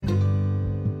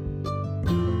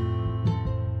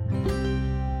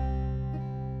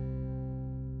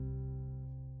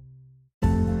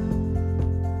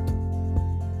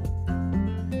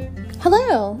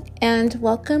Hello, and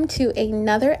welcome to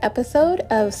another episode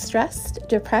of Stressed,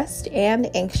 Depressed,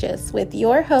 and Anxious with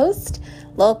your host,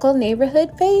 Local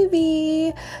Neighborhood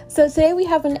Baby. So today we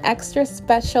have an extra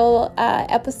special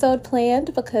episode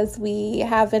planned because we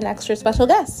have an extra special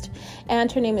guest, and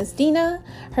her name is Dina.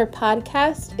 Her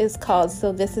podcast is called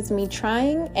So This Is Me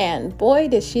Trying, and boy,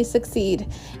 does she succeed.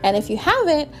 And if you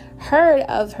haven't heard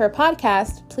of her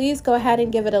podcast, please go ahead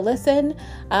and give it a listen.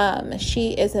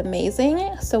 She is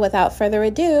amazing. So without further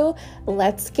ado,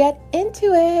 let's get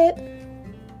into it.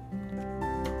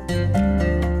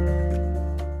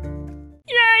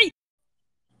 Yay!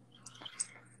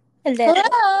 Hello.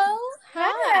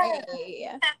 Hi.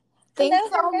 Thanks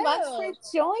so Hello. much for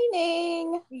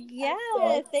joining. Yeah,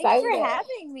 so thanks for excited.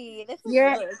 having me. This is You're-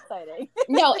 really exciting.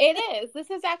 No, it is. This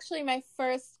is actually my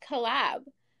first collab.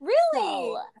 Really?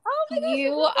 So, Oh my gosh,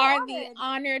 you I'm so are honored. the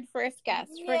honored first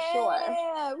guest for Yeah.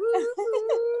 sure.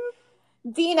 Woo-hoo.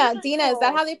 Dina, is that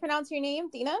Wonderful. how they pronounce your name?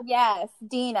 Dina? Yes,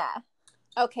 Dina.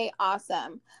 Okay,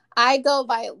 awesome. I go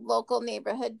by Local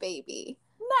Neighborhood Baby.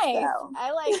 Nice. So.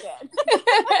 I like it.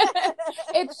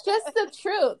 It's just the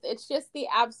truth. It's just the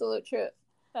absolute truth.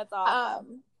 That's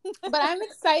awesome. But I'm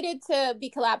excited to be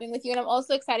collabing with you, and I'm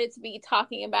also excited to be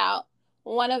talking about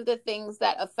one of the things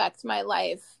that affect my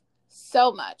life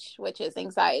so much, which is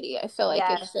anxiety. I feel like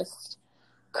it's just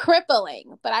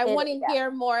crippling, but I want to hear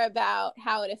more about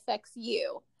how it affects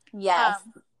you. Yes.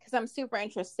 Because I'm super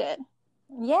interested.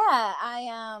 Yeah,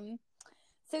 I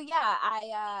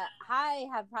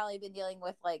have probably been dealing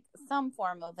with like some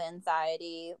form of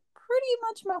anxiety pretty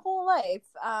much my whole life.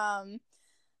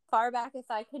 Far back as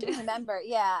I can remember.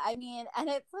 Yeah, I mean, and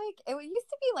it's like it used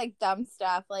to be like dumb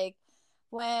stuff, like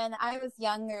when I was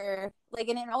younger, like,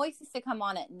 and it always used to come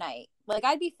on at night. Like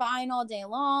I'd be fine all day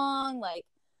long, like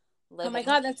living, oh my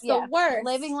God, that's the worst.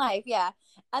 Living life, yeah.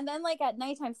 And then like at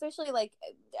nighttime, especially like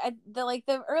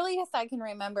the earliest I can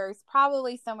remember is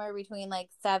probably somewhere between like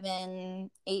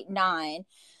 7, 8, 9.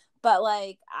 But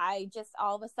like I just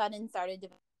all of a sudden started to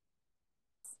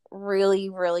really,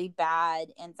 really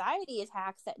bad anxiety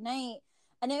attacks at night.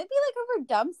 And it would be like over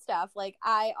dumb stuff. Like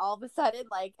I all of a sudden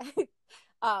like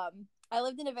I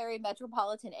lived in a very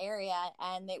metropolitan area,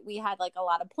 and we had like a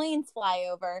lot of planes fly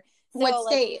over. So, what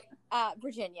state?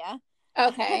 Virginia.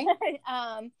 Okay.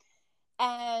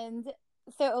 And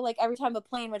so like every time a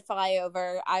plane would fly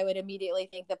over, I would immediately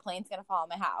think the plane's gonna fall on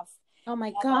my house. Oh my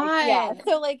And, God. like, yeah.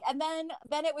 So like, and then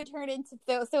it would turn into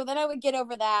so then I would get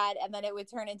over that, and then it would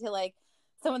turn into like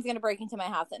someone's gonna break into my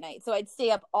house at night. So I'd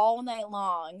stay up all night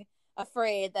long,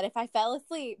 afraid that if I fell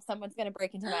asleep, someone's gonna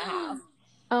break into my house.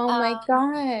 Oh my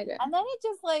God. And then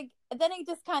it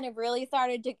just kind of really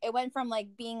started to, it went from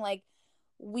like being like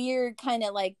weird kind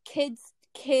of like kid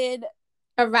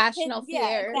irrational fears.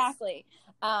 Yeah, exactly.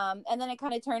 And then it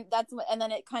kind of turned,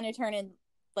 in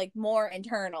like more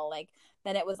internal, like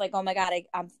then it was like, oh my God,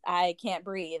 I can't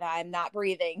breathe. I'm not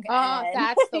breathing. Oh,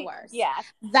 that's the worst. Yeah.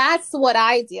 That's what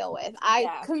I deal with.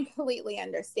 I completely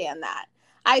understand that.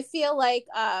 I feel like,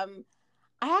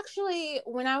 I actually,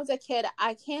 when I was a kid,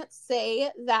 I can't say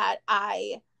that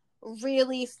I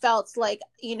really felt like,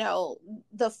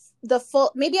 the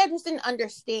full, maybe I just didn't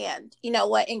understand,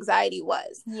 what anxiety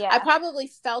was. Yeah. I probably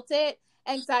felt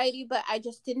anxiety, but I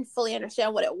just didn't fully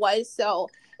understand what it was. So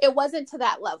it wasn't to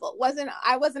that level.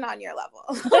 I wasn't on your level.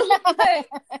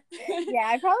 Yeah,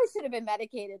 I probably should have been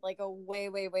medicated like a way,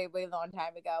 way, way, way long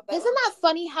time ago. But isn't that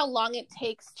funny how long it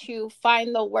takes to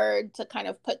find the word to kind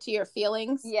of put to your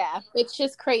feelings? Yeah. It's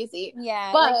just crazy.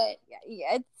 Yeah. But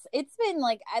it's been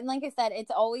like, and like I said,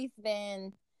 it's always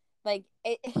been like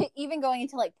even going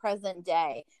into like present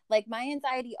day, like my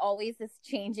anxiety always is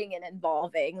changing and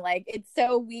evolving. Like it's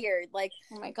so weird. Like,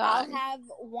 oh my God, I'll have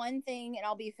one thing and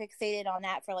I'll be fixated on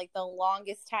that for like the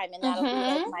longest time, and that'll be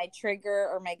like my trigger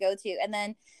or my go-to, and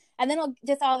then I'll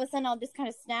just all of a sudden I'll just kind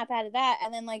of snap out of that,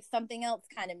 and then like something else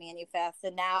kind of manifests,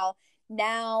 and now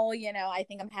I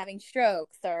think I'm having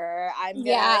strokes, or I'm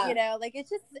gonna, like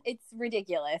it's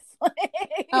ridiculous.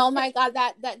 Oh my God,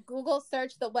 that Google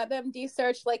search, the WebMD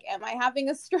search, like, am I having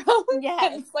a stroke?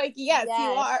 Yes. It's like, yes, you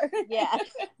are. Yeah,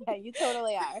 you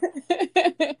totally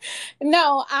are.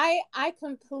 No, I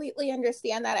completely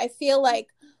understand that. I feel like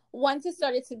once it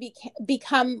started to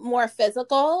become more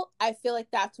physical, I feel like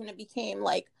that's when it became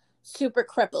like super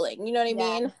crippling. You know what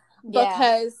I mean?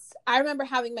 Because I remember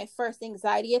having my first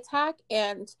anxiety attack,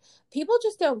 and people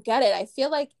just don't get it. I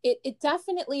feel like it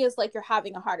definitely is like you're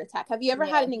having a heart attack. Have you ever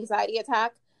had an anxiety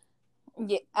attack?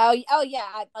 Yeah. Oh yeah.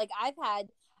 I've had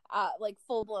like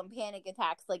full blown panic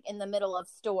attacks like in the middle of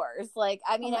stores. Like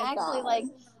I mean, I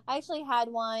actually had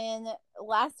one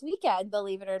last weekend,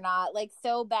 believe it or not. Like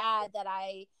so bad that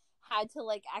I had to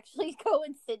like actually go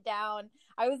and sit down.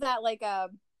 I was at like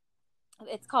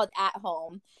it's called At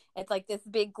Home. It's like this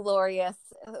big glorious,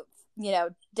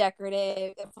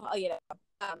 decorative,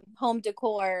 home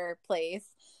decor place.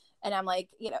 And I'm like,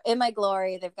 in my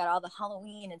glory, they've got all the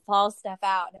Halloween and fall stuff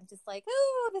out. And I'm just like,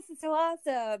 oh, this is so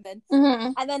awesome.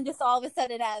 And then just all of a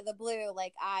sudden out of the blue,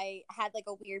 like I had like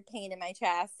a weird pain in my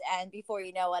chest. And before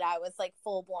you know it, I was like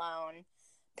full blown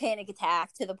panic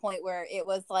attack to the point where it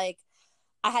was like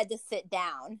I had to sit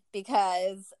down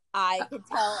because I could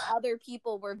tell other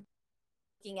people were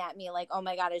looking at me like, oh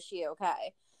my God, is she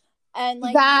okay? And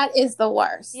like that is the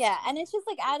worst. Yeah, and it's just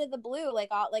like out of the blue, like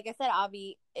I said,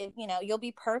 you'll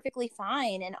be perfectly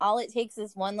fine, and all it takes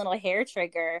is one little hair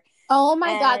trigger. Oh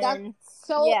my God,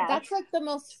 that's like the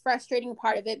most frustrating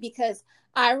part of it, because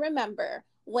I remember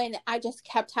when I just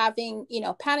kept having,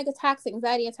 panic attacks,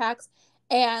 anxiety attacks,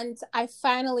 and I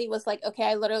finally was like, okay,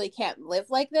 I literally can't live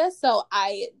like this. So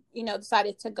I,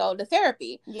 decided to go to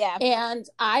therapy. Yeah. And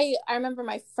I remember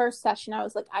my first session, I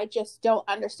was like, I just don't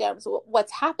understand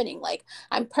what's happening. Like,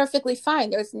 I'm perfectly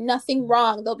fine. There's nothing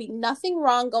wrong. There'll be nothing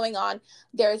wrong going on.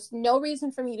 There's no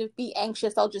reason for me to be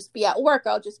anxious. I'll just be at work.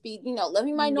 I'll just be,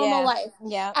 living my normal life.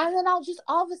 Yeah. And then I'll just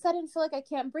all of a sudden feel like I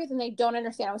can't breathe, and they don't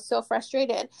understand. I was so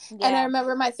frustrated. Yeah. And I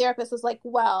remember my therapist was like,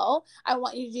 well, I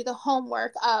want you to do the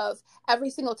homework of every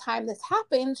single time this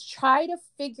happens, try to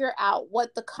figure out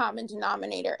what the common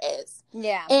denominator is.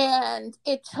 Yeah. And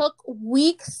it took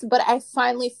weeks, but I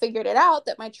finally figured it out,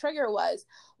 that my trigger was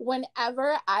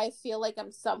whenever I feel like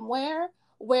I'm somewhere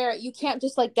where you can't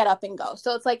just like get up and go.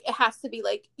 So it's like, it has to be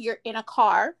like you're in a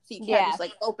car, so you can't just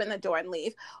like open the door and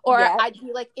leave. Or I'd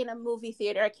be like in a movie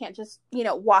theater, I can't just,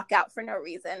 walk out for no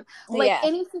reason. Like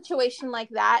any situation like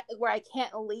that where I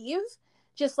can't leave,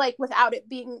 just like without it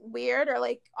being weird or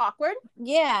like awkward.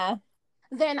 Yeah.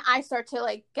 Then I start to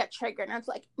like get triggered, and I was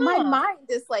like, my mind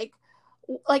is like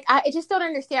I just don't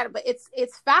understand it, but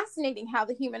it's fascinating how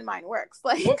the human mind works.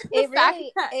 Like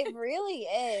it really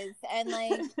is. And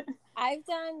like I've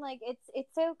done like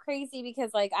it's so crazy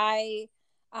because like I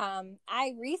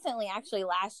recently, actually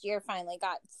last year, finally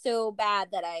got so bad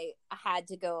that I had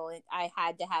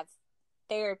to have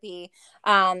therapy.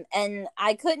 And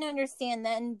I couldn't understand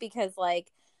then because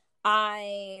like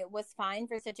I was fine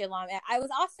for such a long. I was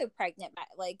also pregnant,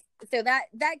 so that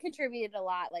contributed a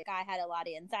lot. Like I had a lot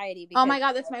of anxiety. Because oh my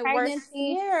God, that's my worst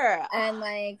fear. And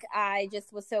like I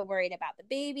just was so worried about the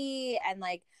baby, and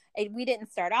like we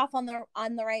didn't start off on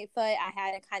the right foot. I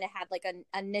had like an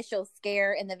initial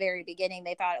scare in the very beginning.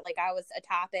 They thought like I was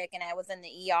ectopic, and I was in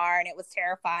the ER, and it was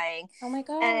terrifying. Oh my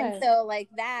God. And so like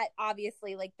that,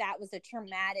 obviously, like that was a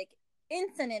traumatic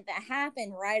incident that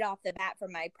happened right off the bat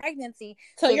from my pregnancy.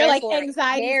 So you're like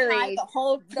anxiety high the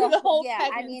whole pregnancy.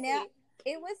 I mean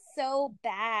it was so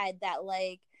bad that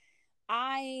like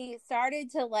I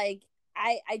started to like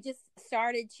I just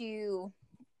started to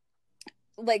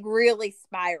like really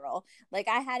spiral. Like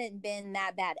I hadn't been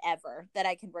that bad ever that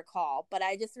I can recall, but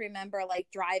I just remember like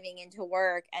driving into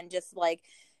work and just like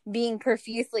being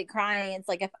profusely crying. It's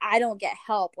like, if I don't get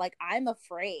help, like I'm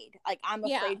afraid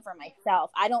for myself.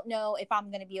 I don't know if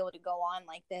I'm going to be able to go on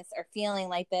like this or feeling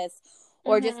like this,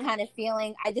 or just kind of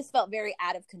feeling, I just felt very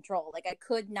out of control. Like I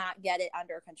could not get it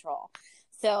under control.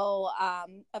 So,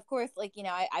 of course, like,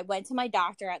 I went to my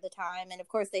doctor at the time, and of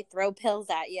course they throw pills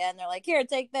at you and they're like, here,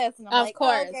 take this. And I'm like,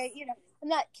 oh, okay, I'm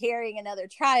not carrying another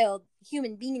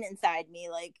human being inside me.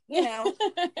 Like,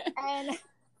 and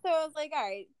so I was like, all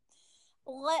right,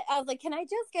 I was like, can I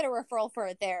just get a referral for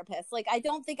a therapist? Like, I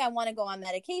don't think I want to go on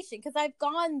medication, because I've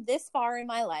gone this far in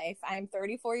my life. I'm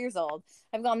 34 years old.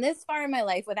 I've gone this far in my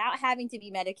life without having to be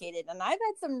medicated. And I've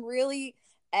had some really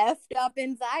effed up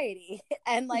anxiety.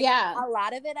 And like a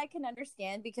lot of it I can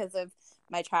understand because of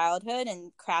my childhood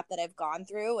and crap that I've gone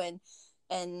through and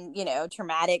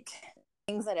traumatic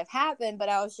things that have happened. But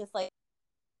I was just like,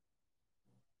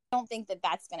 I don't think that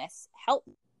that's going to help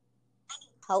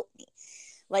me.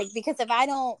 Like, because if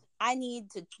I need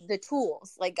the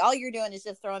tools. Like, all you're doing is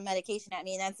just throwing medication at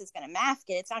me, and that's just going to mask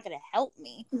it. It's not going to help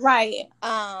me. Right.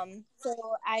 So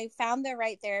I found the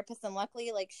right therapist, and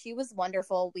luckily, like, she was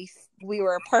wonderful. We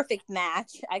were a perfect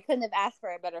match. I couldn't have asked for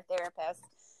a better therapist.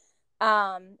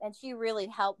 And she really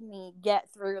helped me get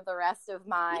through the rest of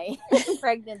my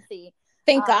pregnancy.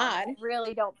 Thank God. I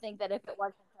really don't think that if it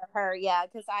wasn't for her,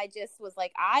 because I just was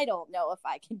like, I don't know if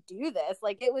I can do this.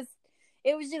 Like, it was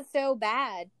just so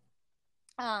bad.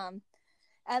 And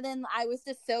then I was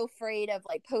just so afraid of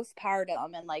like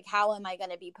postpartum, and like, how am I going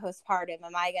to be postpartum?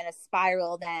 Am I going to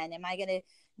spiral then? Am I going to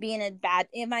be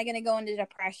am I going to go into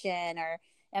depression, or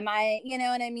am I, you know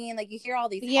what I mean? Like, you hear all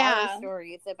these horror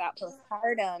stories about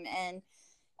postpartum,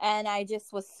 And I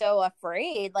just was so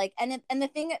afraid. Like, and the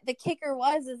thing, the kicker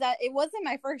is that it wasn't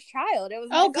my first child. It was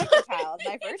my second child.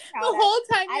 My first child. The whole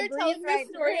time I you're telling right this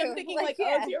story, through. I'm thinking like,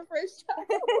 oh, it's your first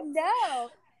child. No.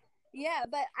 Yeah,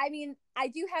 but I mean, I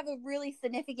do have a really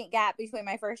significant gap between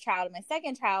my first child and my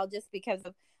second child just because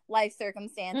of life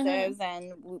circumstances,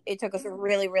 and it took us a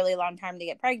really, really long time to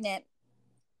get pregnant.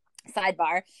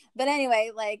 Sidebar. But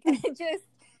anyway, like, just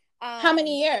how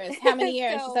many years? So,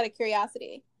 just out of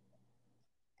curiosity.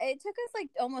 It took us like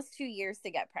almost 2 years to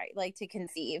get pregnant, like to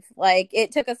conceive. Like,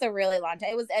 it took us a really long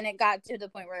time. And it got to the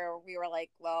point where we were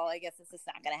like, well, I guess this is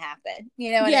not going to happen.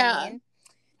 You know what I mean?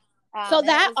 So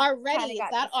that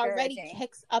already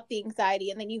kicks up the anxiety,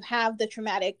 and then you have the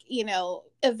traumatic,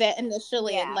 event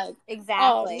initially, and like,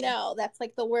 exactly. Oh no, that's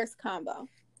like the worst combo.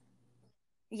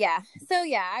 Yeah. So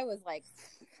yeah, I was like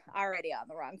already on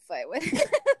the wrong foot with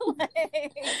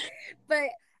it. But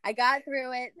I got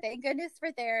through it. Thank goodness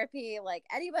for therapy. Like,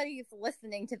 anybody who's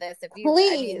listening to this,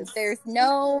 there's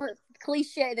no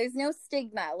cliche, there's no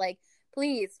stigma. Like,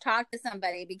 please talk to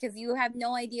somebody, because you have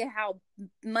no idea how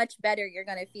much better you're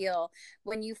going to feel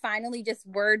when you finally just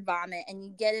word vomit and you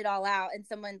get it all out, and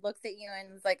someone looks at you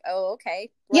and is like, oh, okay.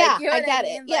 Like, I get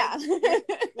it.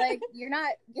 Like, like, you're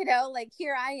not, like,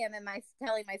 here I am,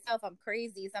 telling myself I'm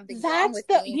crazy, something's wrong with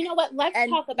me. You know what? Let's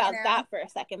talk about that for a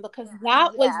second, because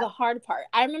that was the hard part.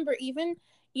 I remember even,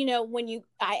 when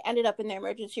I ended up in the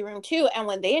emergency room too, and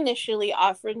when they initially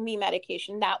offered me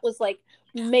medication, that was like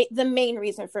the main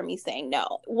reason for me saying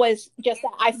no, was just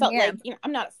that I felt like,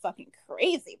 I'm not a fucking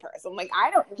crazy person. Like,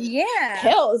 I don't need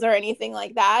pills or anything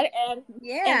like that. And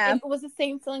it was the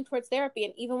same feeling towards therapy.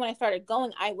 And even when I started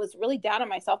going, I was really down on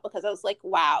myself, because I was like,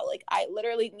 wow, like, I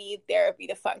literally need therapy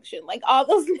to function. Like, all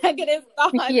those negatives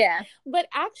gone. Yeah. But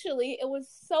actually, it was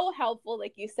so helpful.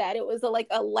 Like you said, it was like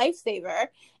a lifesaver.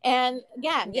 And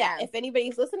again, if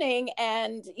anybody's listening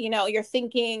and, you're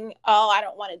thinking, oh, I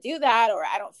don't want to do that, or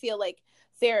I don't feel like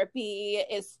therapy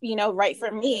is, right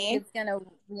for me. It's gonna,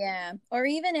 or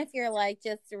even if you're like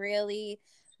just really,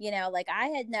 like, I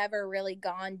had never really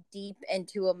gone deep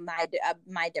into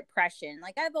my depression.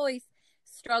 Like, I've always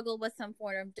struggled with some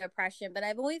form of depression, but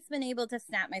I've always been able to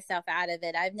snap myself out of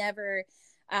it. I've never,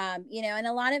 and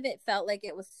a lot of it felt like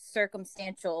it was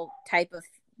circumstantial type of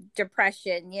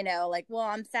depression, like, well,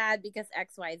 I'm sad because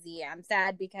XYZ. I'm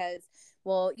sad because,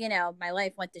 well, my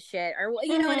life went to shit, or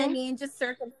you know what I mean? Just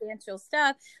circumstantial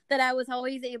stuff that I was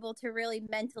always able to really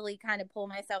mentally kind of pull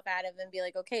myself out of and be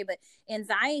like, okay, but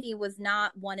anxiety was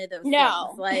not one of those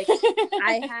things. Like,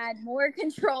 I had more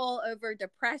control over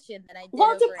depression than I did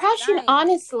over depression, anxiety.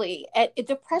 Honestly,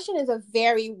 depression is a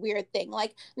very weird thing.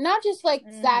 Like, not just like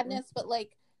sadness, but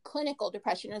like clinical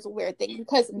depression is a weird thing,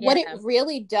 because what it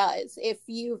really does, if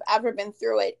you've ever been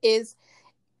through it, is,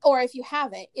 or if you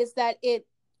haven't, is that it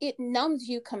numbs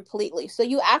you completely. So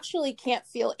you actually can't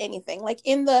feel anything. Like,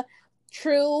 in the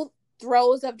true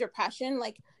throes of depression,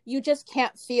 like, you just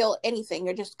can't feel anything.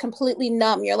 You're just completely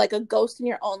numb. You're like a ghost in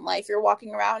your own life. You're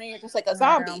walking around and you're just like a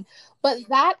zombie. But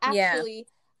that actually,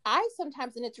 I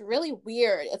sometimes, and it's really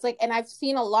weird, it's like, and I've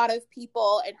seen a lot of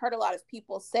people and heard a lot of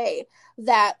people say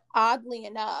that, oddly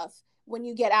enough, when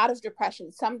you get out of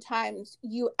depression, sometimes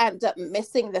you end up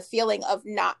missing the feeling of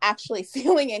not actually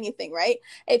feeling anything, right?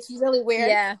 It's really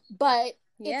weird. But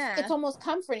it's almost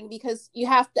comforting, because you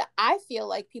have to, I feel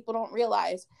like people don't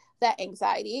realize that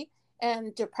anxiety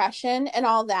and depression and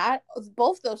all that,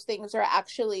 both those things are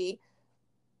actually,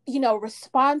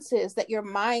 responses that your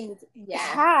mind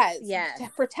has to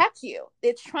protect you.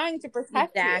 It's trying to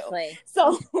protect you.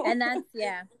 So, and that's,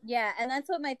 and that's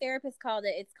what my therapist called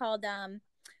it. It's called,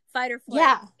 fight or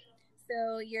flight.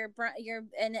 So you're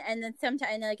and then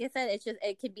sometimes, and like I said,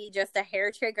 it could be just a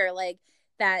hair trigger, like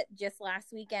that. Just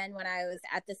last weekend when I was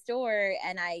at the store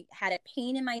and I had a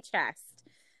pain in my chest,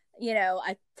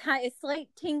 a slight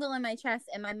tingle in my chest,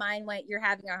 and my mind went, "You're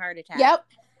having a heart attack." Yep.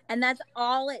 And that's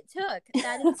all it took.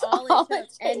 That is all it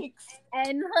took.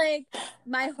 And like,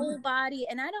 my whole body,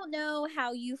 and I don't know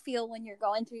how you feel when you're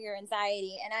going through your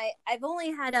anxiety. And I've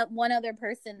only had one other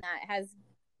person that has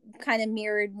kind of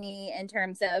mirrored me in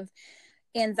terms of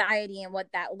anxiety and what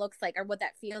that looks like, or what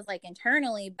that feels like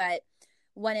internally. But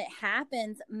when it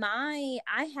happens, I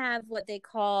have what they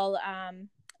call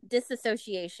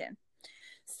disassociation.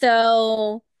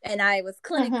 So, and I was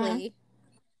clinically,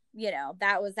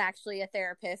 that was actually a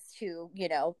therapist who,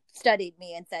 studied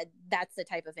me and said, that's the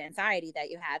type of anxiety that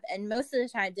you have. And most of the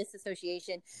time,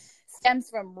 disassociation stems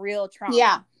from real trauma.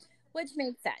 Yeah. Which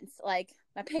makes sense. Like,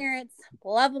 my parents,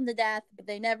 love them to death, but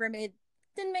they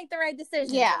didn't make the right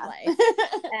decisions in life.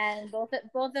 And both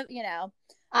of,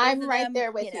 I'm right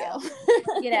there with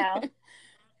you.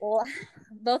 well,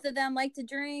 both of them like to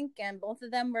drink, and both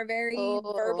of them were very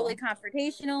verbally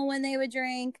confrontational when they would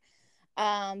drink.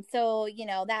 So, you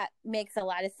know, that makes a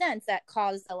lot of sense. That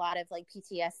caused a lot of like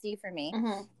PTSD for me.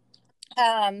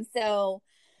 So,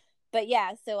 but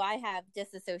yeah, so I have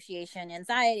dissociation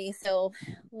anxiety. So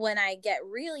when I get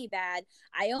really bad,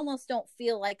 I almost don't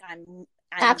feel like I'm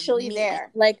actually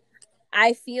there. Like,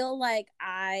 I feel like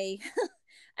I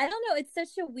don't know. It's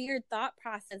such a weird thought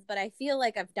process, but I feel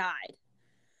like I've died.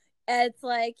 It's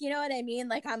like, you know what I mean?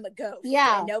 Like I'm a ghost.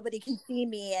 Yeah. And nobody can see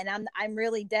me, and I'm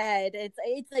really dead.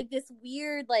 It's like this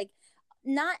weird, like,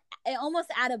 not almost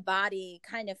out of body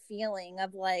kind of feeling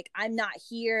of like I'm not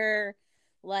here,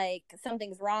 like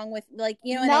something's wrong with, like,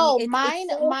 you know what I mean?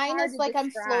 Mine is like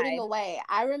I'm floating away.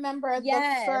 I remember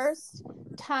the first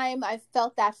time I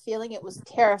felt that feeling, it was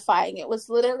terrifying. It was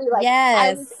literally like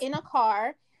I was in a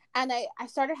car and I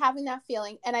started having that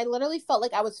feeling, and I literally felt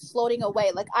like I was floating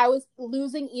away. Like I was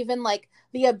losing even like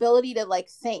the ability to like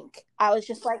think. I was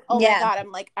just like, oh my God,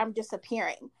 I'm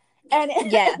disappearing. And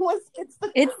it's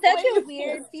such a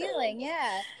weird feeling.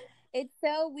 Yeah. It's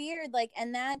so weird. Like,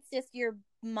 and that's just your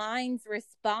mind's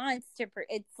response to,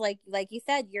 it's like you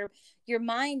said, your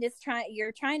mind is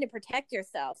you're trying to protect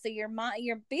yourself. So your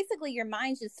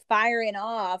mind's just firing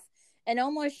off and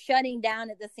almost shutting down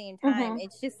at the same time.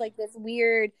 It's just like this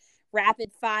weird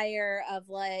rapid fire of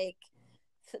like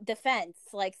defense,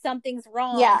 like something's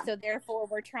wrong. So therefore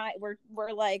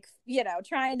we're like, you know,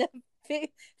 trying to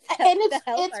fix. And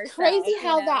it's crazy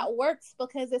how that works,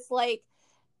 because it's like,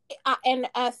 and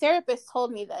a therapist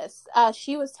told me this.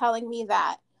 She was telling me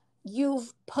that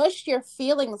you've pushed your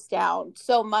feelings down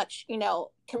so much, you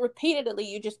know, repeatedly.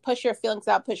 You just push your feelings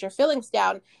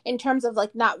down in terms of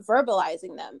like not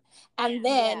verbalizing them. And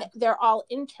then they're all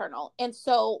internal. And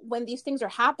so when these things are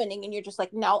happening and you're just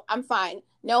like, no, I'm fine.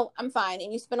 No, I'm fine.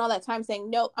 And you spend all that time saying,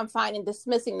 no, I'm fine, and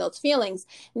dismissing those feelings.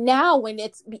 Now, when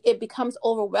it becomes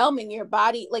overwhelming, your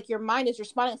body, like your mind is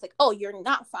responding. It's like, oh, you're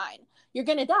not fine. You're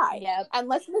going to die. And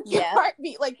let's make your heart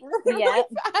beat like really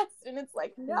fast. And it's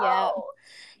like, no,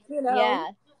 you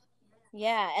know?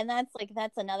 And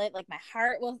that's another, like my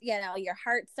heart will, you know, your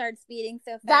heart starts beating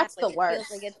so fast. That's like the worst. It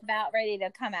feels like it's about ready to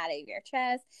come out of your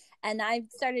chest. And I've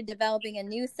started developing a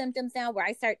new symptoms now where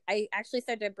I actually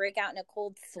started to break out in a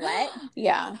cold sweat.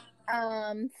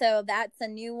 So that's a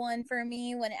new one for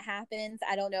me when it happens.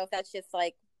 I don't know if that's just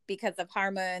like because of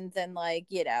hormones and like,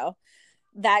 you know,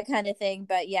 that kind of thing.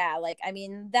 But yeah, like, I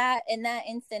mean, that in that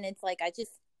instant, it's like,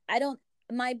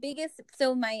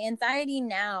 my anxiety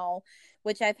now,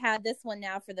 which I've had this one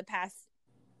now for the past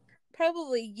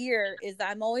probably year, is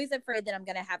I'm always afraid that I'm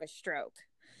going to have a stroke.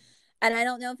 And I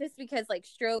don't know if it's because like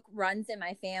stroke runs in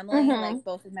my family. Like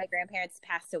both of my grandparents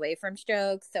passed away from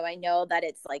stroke. So I know that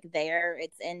it's like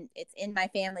it's in my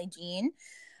family gene.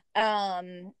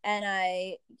 And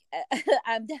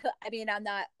I'm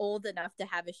not old enough to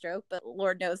have a stroke, but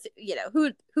Lord knows, you know,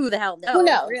 who the hell knows? Who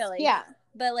knows? Really? Yeah.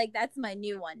 But like, that's my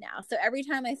new one now. So every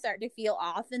time I start to feel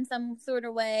off in some sort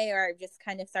of way, or I just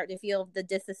kind of start to feel the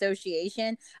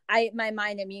disassociation, my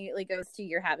mind immediately goes to,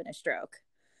 you're having a stroke.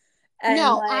 And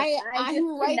no, like,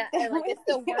 I'm right there. Like, it's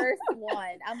the worst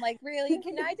one. I'm like, really?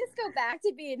 Can I just go back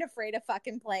to being afraid of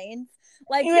fucking planes?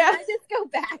 Like, can I just go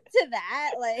back to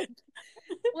that? Like,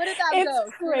 what about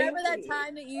ghosts? Crazy. Remember that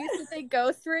time that you used to think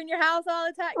ghosts were in your house all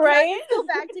the time? Can I just go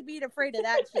back to being afraid of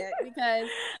that shit? Because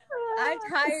I'm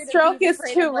tired stroke of being is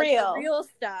afraid too of like, real. The real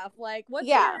stuff. Like, what's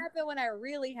gonna happen when I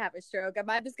really have a stroke? Am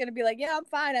I just gonna be like, yeah, I'm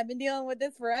fine. I've been dealing with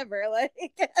this forever. Like,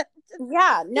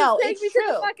 no, take it's me true.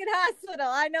 to the fucking hospital.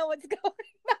 I know what's going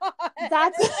on.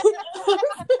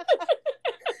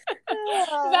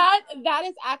 That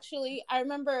is actually, I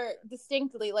remember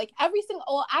distinctly, like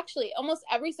almost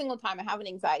every single time I have an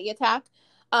anxiety attack,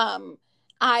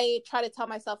 I try to tell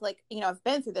myself, like, you know, I've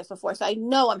been through this before, so I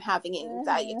know I'm having an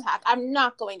anxiety attack. I'm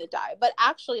not going to die. But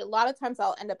actually, a lot of times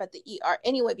I'll end up at the ER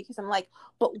anyway, because I'm like,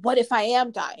 but what if I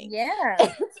am dying? Yeah.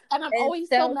 And I'm always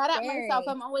so mad at myself.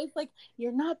 I'm always like,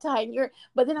 you're not dying.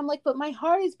 But then I'm like, but my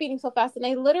heart is beating so fast and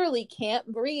I literally can't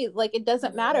breathe. Like, it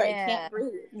doesn't matter. I can't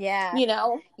breathe. Yeah. You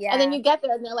know? Yeah. And then you get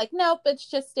there and they're like, nope, it's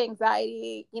just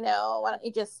anxiety. You know, why don't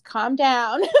you just calm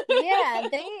down? Yeah.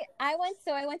 I went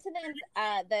to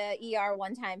the ER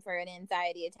one time for an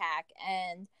anxiety attack,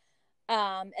 and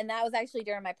that was actually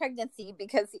during my pregnancy,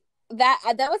 because that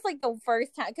was like the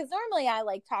first time, because normally I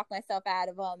like talk myself out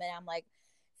of them, and I'm like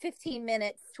 15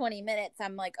 minutes, 20 minutes,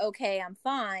 I'm like, okay, I'm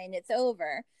fine, it's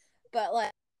over. But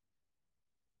like,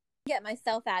 get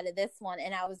myself out of this one,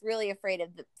 and I was really afraid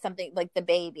of something like the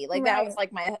baby, like that was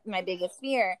like my biggest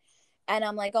fear. And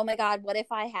I'm like, oh my God, what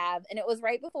if I have, and it was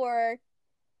right before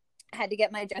had to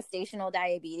get my gestational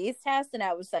diabetes test, and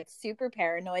I was like super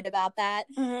paranoid about that.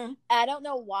 Mm-hmm. I don't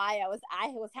know why I was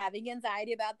having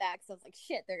anxiety about that, because I was like,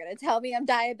 shit, they're gonna tell me I'm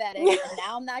diabetic, and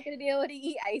now I'm not gonna be able to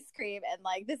eat ice cream, and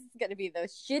like this is gonna be the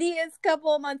shittiest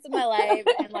couple of months of my life.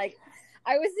 And like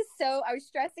I was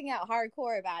stressing out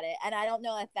hardcore about it, and I don't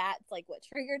know if that's like what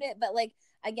triggered it, but like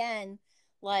again,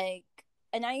 like,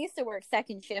 and I used to work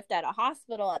second shift at a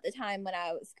hospital at the time when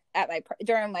I was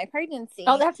during my pregnancy.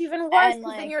 Oh, that's even worse, because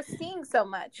like, then you're seeing so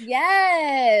much.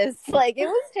 Yes, like it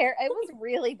was it was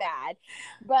really bad.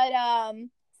 But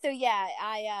so yeah,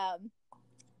 I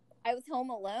was home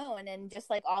alone, and just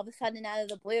like all of a sudden out of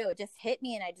the blue, it just hit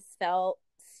me, and I just felt,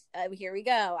 here we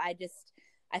go.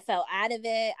 I felt out of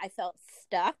it. I felt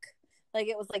stuck. Like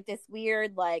it was like this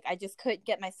weird, like I just couldn't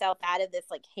get myself out of this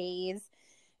like haze.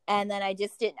 And then I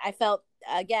felt,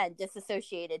 again,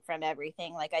 disassociated from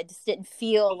everything. Like I just didn't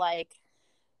feel like,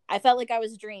 I felt like I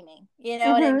was dreaming, you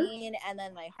know what I mean? And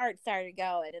then my heart started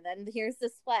going, and then here's the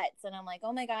sweats, and I'm like,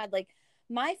 oh my God, like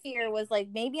my fear was like,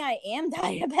 maybe I am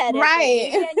diabetic. Right.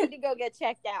 Like, maybe I need to go get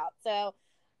checked out. So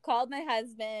called my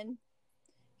husband,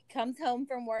 comes home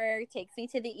from work, takes me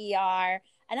to the ER,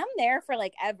 and I'm there for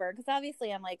like ever, because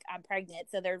obviously I'm pregnant,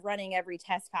 so they're running every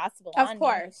test possible on me. Of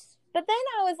course. But then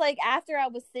I was like, after I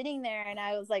was sitting there and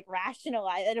I was like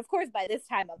rationalizing, and of course by this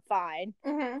time I'm fine,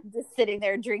 just sitting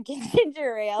there drinking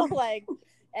ginger ale, like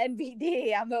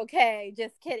NBD, I'm okay.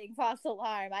 Just kidding, false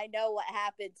alarm. I know what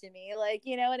happened to me, like,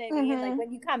 you know what I mean? Like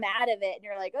when you come out of it and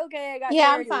you're like, okay, I got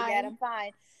clarity again, I'm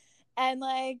fine. And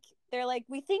like they're like,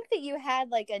 we think that you had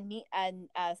like a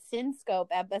SynScope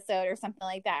episode or something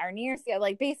like that, or near,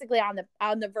 like basically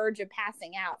on the verge of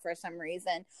passing out for some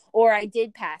reason, or I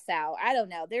did pass out. I don't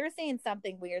know. They were saying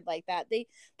something weird like that.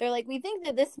 They're like, we think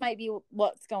that this might be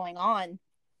what's going on.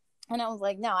 And I was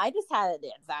like, no, I just had an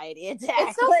anxiety attack.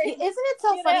 It's so, isn't it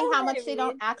so funny how much they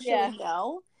don't actually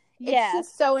know? It's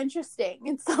just so interesting.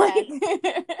 It's like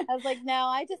I was like, no,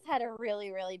 I just had a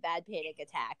really, really bad panic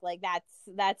attack. Like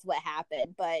that's what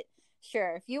happened. But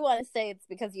sure, if you want to say it's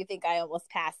because you think I almost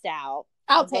passed out,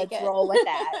 I'll take it. Roll with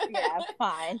that. Yeah,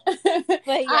 fine.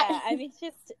 But yeah, I mean,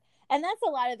 just, and that's a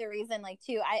lot of the reason, like,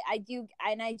 too, I do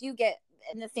get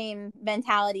in the same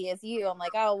mentality as you. I'm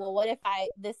like, oh, well, what if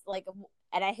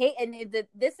and I hate, and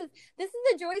this is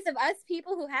the joys of us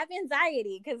people who have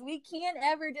anxiety, because we can't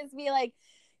ever just be like,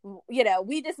 you know,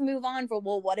 we just move on for,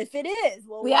 well, what if it is?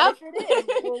 Well, what if it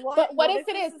is? Well, what if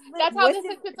it is? That's how this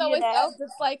is always goes.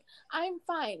 It's like, I'm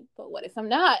fine, but what if I'm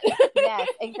not? Yes,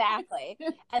 exactly.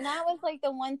 And that was like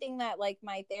the one thing that like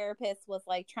my therapist was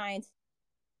like trying to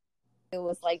do,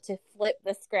 was like to flip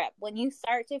the script. When you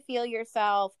start to feel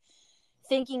yourself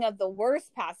thinking of the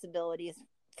worst possibilities,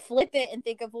 flip it and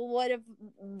think of, well, what if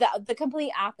the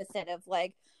complete opposite of,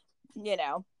 like, you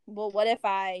know, well, what if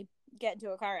I get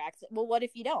into a car accident? Well, what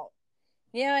if you don't?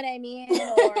 You know what I mean?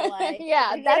 Or like,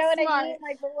 yeah, you that's know what smart. I mean?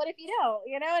 Like, but what if you don't?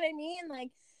 You know what I mean? Like,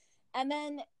 and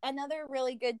then another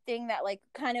really good thing that like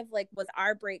kind of like was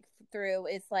our breakthrough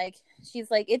is like, she's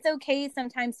like, it's okay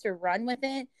sometimes to run with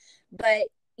it, but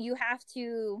you have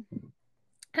to,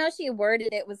 how she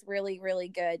worded it was really, really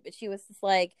good. But she was just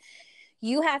like,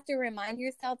 you have to remind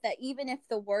yourself that even if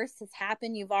the worst has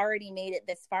happened, you've already made it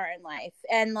this far in life.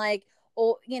 And like,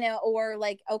 or, you know, or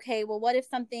like, okay, well, what if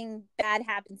something bad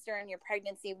happens during your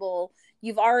pregnancy? Well,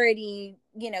 you've already,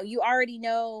 you know, you already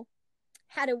know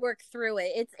how to work through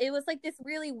it. It was like this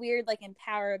really weird, like,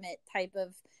 empowerment type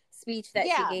of speech that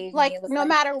she gave like, me. It was no like,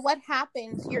 matter what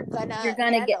happens, you're gonna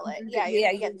get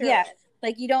it. Yeah.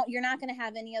 Like, you're not gonna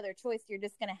have any other choice. You're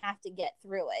just gonna have to get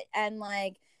through it. And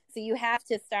like, so you have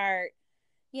to start,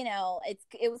 you know,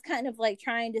 it was kind of like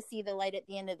trying to see the light at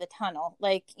the end of the tunnel,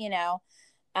 like, you know.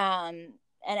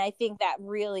 And I think that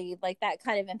really, like, that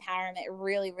kind of empowerment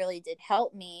really, really did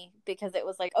help me, because it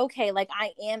was like, okay, like,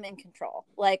 I am in control.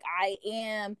 Like, I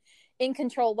am in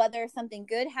control, whether something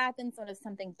good happens or if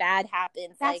something bad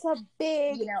happens. That's like, a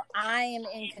big, you know, I am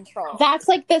in control. That's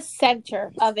like the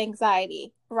center of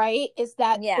anxiety, right? Is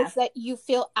that you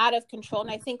feel out of control. And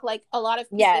I think like a lot of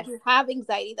people who have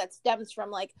anxiety, that stems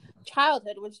from like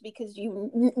childhood, which is because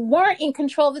you weren't in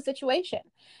control of the situation,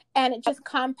 and it just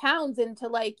compounds into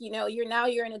like, you know,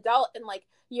 you're an adult, and like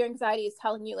your anxiety is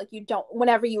telling you like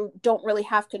whenever you don't really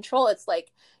have control, it's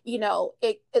like, you know,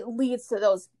 it leads to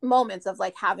those moments of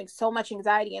like having so much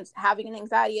anxiety and having an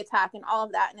anxiety attack and all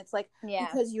of that. And it's like,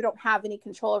 because you don't have any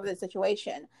control over the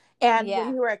situation. And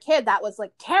when you were a kid, that was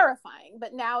like terrifying,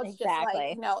 but now it's just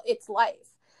like, you know, it's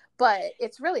life, but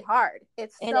it's really hard.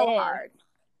 It's so hard.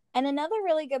 And another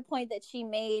really good point that she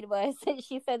made was,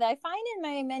 she said, I find in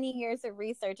my many years of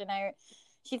research, and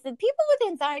she said people with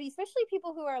anxiety, especially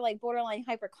people who are like borderline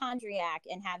hypochondriac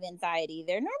and have anxiety,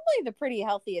 they're normally the pretty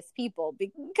healthiest people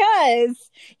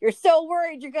because you're so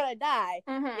worried you're gonna die.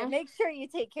 You make sure you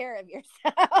take care of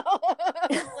yourself.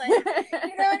 Like,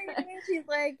 you know what I mean? She's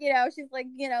like,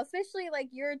 especially like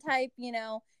your type,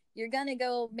 you're gonna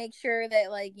go make sure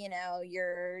that like,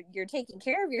 you're taking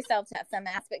care of yourself to some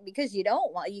aspect because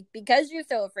because you're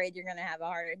so afraid you're gonna have a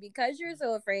heart attack, because you're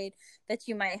so afraid that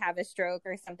you might have a stroke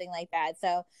or something like that.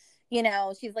 So,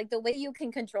 she's like, the way you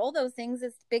can control those things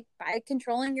is by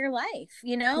controlling your life,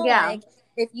 like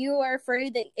if you are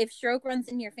afraid that if stroke runs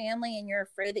in your family and you're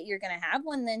afraid that you're gonna have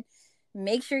one, then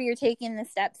make sure you're taking the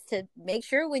steps to make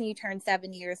sure when you turn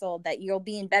 70 years old that you'll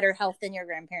be in better health than your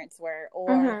grandparents were,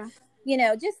 or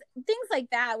just things like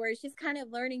that, where it's just kind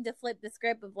of learning to flip the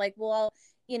script of like, well,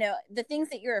 the things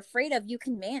that you're afraid of, you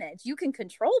can manage, you can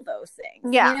control those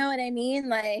things. You know what I mean?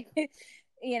 Like,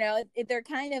 they're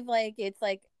kind of like, it's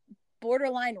like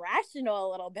borderline rational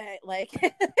a little bit, like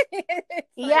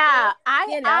I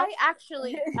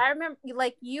actually I remember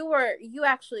like you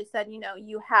actually said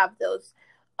you have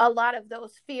a lot of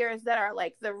those fears that are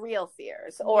like the real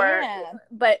fears,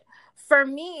 but for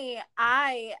me,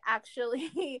 I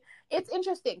actually it's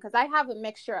interesting because I have a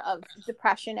mixture of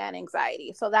depression and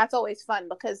anxiety, so that's always fun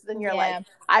because then you're like,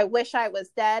 I wish I was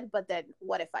dead, but then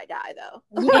what if I die though?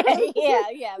 But I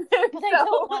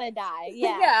don't want to die.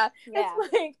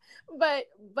 It's like,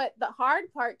 but the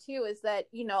hard part too is that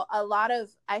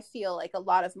I feel like a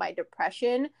lot of my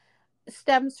depression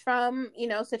stems from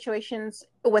situations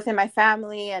within my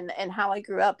family and how I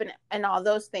grew up and all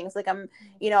those things. Like I'm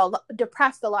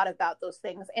depressed a lot about those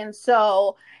things, and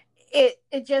so it's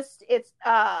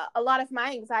a lot of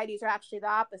my anxieties are actually the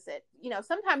opposite.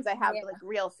 Sometimes I have like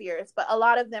real fears, but a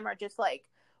lot of them are just like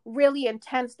really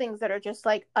intense things that are just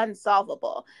like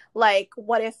unsolvable. Like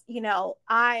what if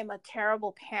I'm a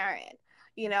terrible parent?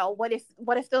 What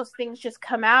if those things just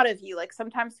come out of you? Like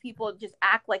sometimes people just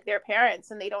act like their parents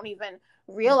and they don't even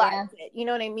realize it. You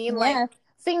know what I mean? Like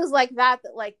things like that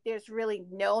like there's really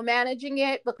no managing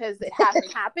it because it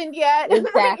hasn't happened yet.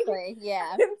 Exactly.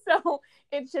 And so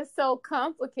it's just so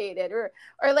complicated. Or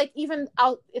like even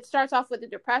it starts off with the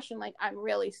depression, like I'm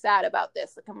really sad about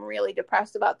this, like I'm really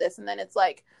depressed about this, and then it's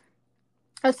like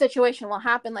a situation will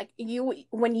happen. Like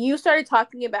when you started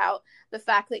talking about the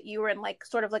fact that you were in like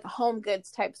sort of like a home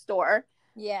goods type store.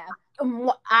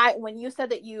 When you said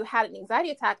that you had an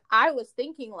anxiety attack, I was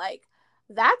thinking like,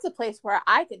 that's a place where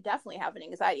I could definitely have an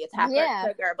anxiety attack or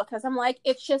trigger, because I'm like,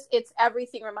 it's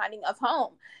everything reminding of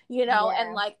home,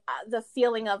 and like the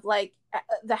feeling of like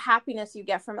the happiness you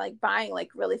get from like buying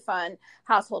like really fun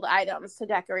household items to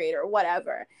decorate or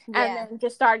whatever. And then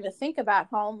just starting to think about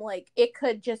home, like it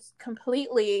could just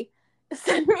completely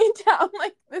send me down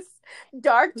like this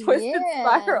dark twisted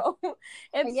spiral.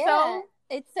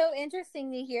 It's so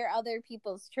interesting to hear other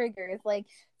people's triggers. Like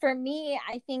for me,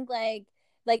 I think like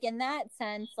in that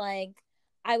sense, like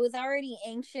I was already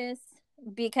anxious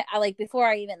because like before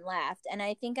I even left, and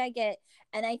I think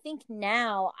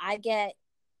now I get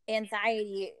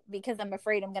anxiety because I'm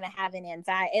afraid I'm going to have an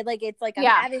anxiety. It's like I'm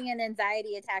having an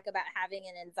anxiety attack about having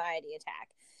an anxiety attack.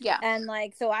 And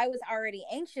like, so I was already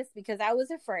anxious because I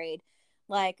was afraid.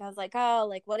 Like, I was like, oh,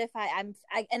 like, what if and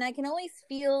I can always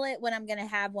feel it when I'm going to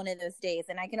have one of those days,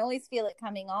 and I can always feel it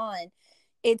coming on.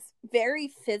 It's very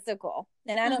physical.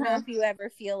 And I don't know if you ever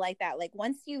feel like that. Like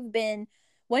once you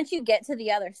get to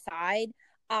the other side,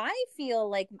 I feel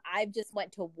like I've just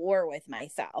went to war with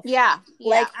myself.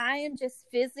 Like I am just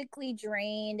physically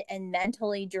drained and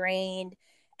mentally drained.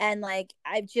 And like,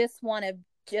 I just want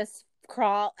to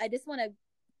crawl. I just want to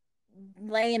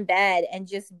lay in bed and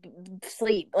just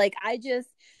sleep. Like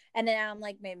and then I'm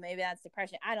like, maybe that's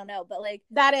depression. I don't know. But like,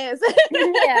 that is,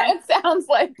 it sounds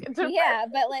like depression.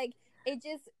 But like, it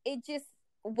just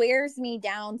wears me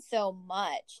down so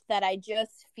much that I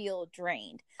just feel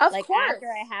drained. Of like course. After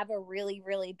I have a really,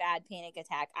 really bad panic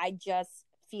attack, I just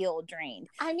feel drained.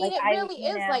 I mean, like, it really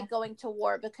is like going to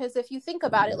war, because if you think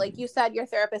about it, like you said, your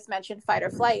therapist mentioned fight or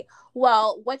flight.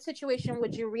 Well, what situation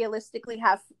would you realistically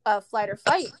have a flight or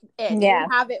flight in? You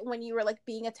have it when you were like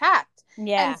being attacked.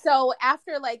 And so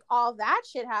after like all that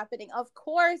shit happening, of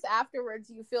course, afterwards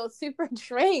you feel super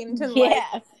drained and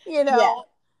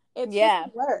it's just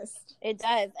the worst. It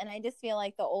does. And I just feel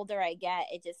like the older I get,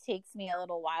 it just takes me a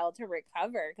little while to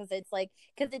recover, because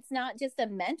it's not just a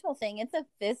mental thing, it's a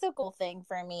physical thing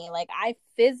for me. Like I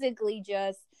physically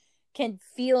just can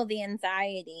feel the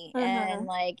anxiety and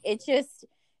like it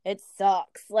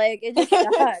sucks. Like it just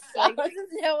sucks. Like there's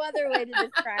no other way to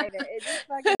describe it. It just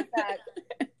fucking sucks.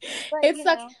 But, it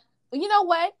sucks. You know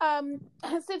what?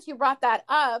 Since you brought that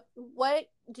up, what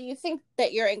do you think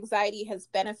that your anxiety has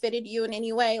benefited you in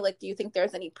any way? Like, do you think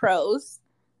there's any pros?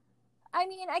 I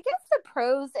mean, I guess the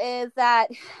pros is that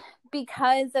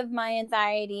because of my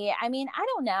anxiety, I mean, I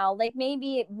don't know, like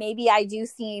maybe I do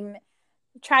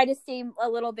try to seem a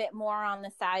little bit more on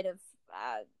the side of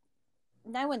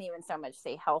I wouldn't even so much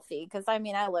say healthy, because I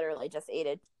mean I literally just ate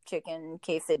a chicken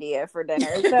quesadilla for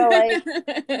dinner. So like,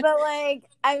 but like,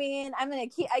 I mean, I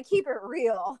keep it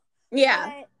real. Yeah.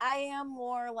 But I am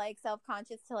more like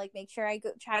self-conscious to like make sure I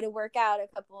try to work out a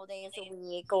couple of days a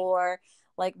week, or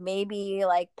like maybe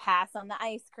like pass on the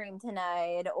ice cream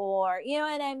tonight, or you know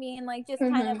what I mean? Like just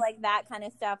kind of like that kind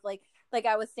of stuff. Like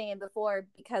I was saying before,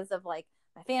 because of like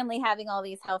my family having all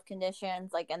these health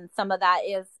conditions, like, and some of that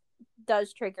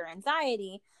does trigger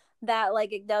anxiety, that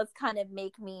like it does kind of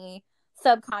make me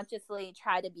subconsciously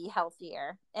try to be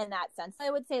healthier in that sense. So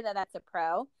I would say that that's a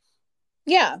pro.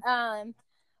 Yeah.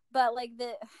 But like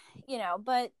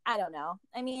but I don't know.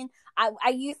 I mean, I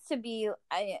used to be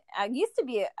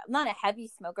not a heavy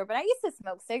smoker, but I used to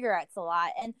smoke cigarettes a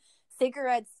lot, and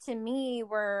cigarettes to me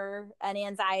were an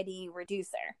anxiety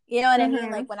reducer. You know what I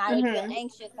mean? Like when I would feel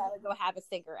anxious, I would go have a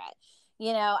cigarette.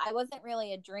 You know, I wasn't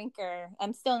really a drinker.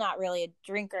 I'm still not really a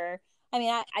drinker. I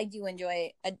mean, I do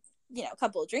enjoy a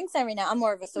couple of drinks every now. I'm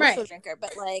more of a social drinker,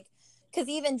 but like, because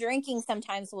even drinking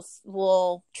sometimes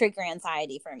will trigger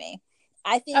anxiety for me.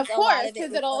 I think of course,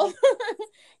 because it'll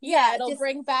like, it'll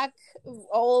bring back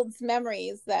old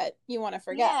memories that you want to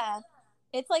forget. Yeah,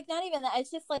 it's like not even that. It's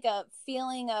just like a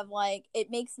feeling of like it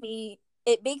makes me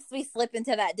slip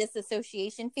into that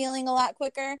disassociation feeling a lot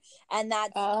quicker, and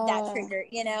that's that trigger.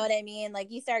 You know what I mean?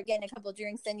 Like you start getting a couple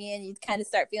drinks in you, and you kind of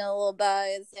start feeling a little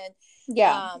buzzed, and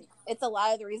it's a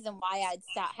lot of the reason why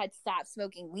had stopped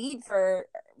smoking weed for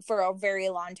a very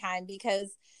long time, because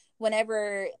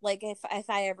whenever like if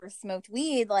I ever smoked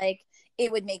weed, like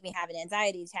it would make me have an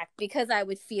anxiety attack, because I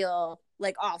would feel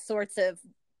like all sorts of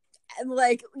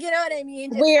like, you know what I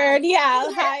mean? Just weird,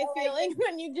 high feeling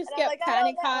when you just get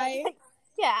panic high. Like,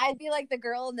 I'd be like the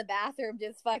girl in the bathroom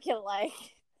just fucking like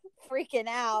freaking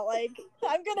out, like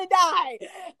I'm gonna die.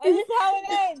 And this is how it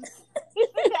ends.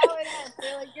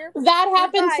 Like, that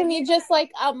happened to me just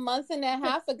like a month and a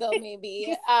half ago,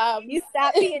 maybe. You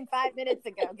stopped peeing 5 minutes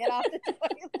ago. Get off the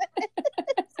toilet.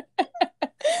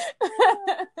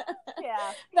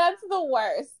 Yeah, that's the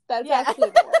worst. That's actually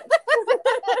the worst.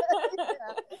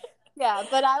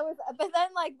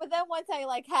 but then once I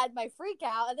like had my freak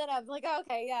out, and then I was like,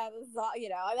 okay, this is all,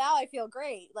 now I feel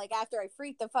great. Like after I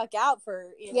freaked the fuck out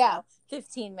for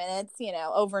 15 minutes,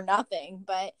 over nothing.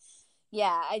 But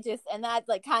and that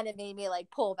like kind of made me like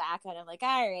pull back, and I'm like,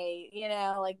 all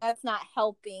right, like that's not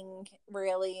helping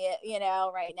really,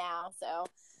 right now. So,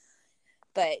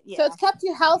 but so it's kept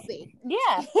you healthy. Yeah,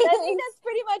 I think that's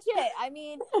pretty much it. I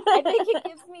mean, I think it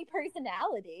gives me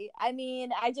personality. I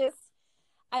mean,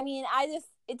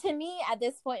 to me at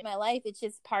this point in my life, it's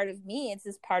just part of me. It's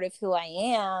just part of who I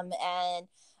am. And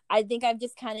I think I've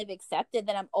just kind of accepted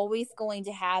that I'm always going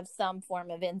to have some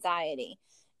form of anxiety.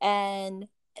 And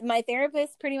my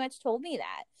therapist pretty much told me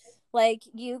that. Like,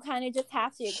 you kind of just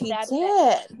have to accept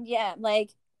that. Yeah,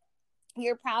 like,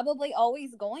 you're probably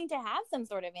always going to have some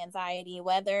sort of anxiety,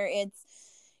 whether it's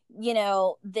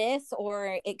this,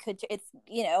 or it's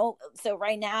so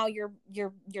right now your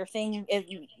thing is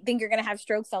you think you're gonna have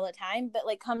strokes all the time, but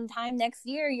like come time next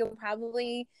year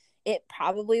it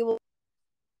probably will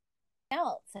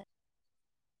else.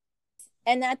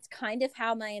 And that's kind of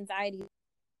how my anxiety,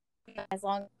 as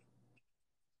long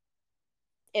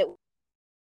it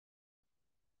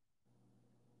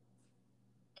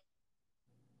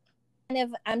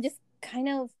I'm just kind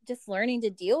of just learning to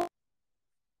deal with it.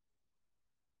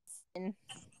 And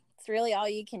it's really all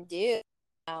you can do.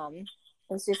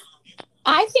 It's just,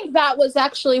 I think that was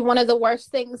actually one of the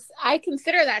worst things. I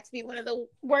consider that to be one of the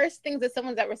worst things that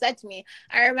someone's ever said to me.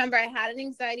 I remember I had an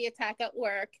anxiety attack at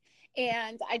work,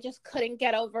 and I just couldn't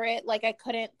get over it. Like I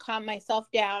couldn't calm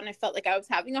myself down. I felt like I was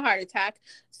having a heart attack.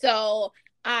 So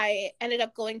I ended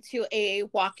up going to a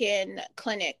walk-in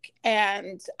clinic,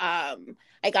 and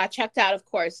I got checked out. Of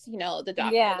course, the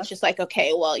doctor was just like,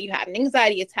 okay, well, you had an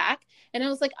anxiety attack. And I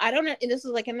was like, I don't know. And this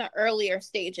was like in the earlier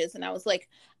stages. And I was like,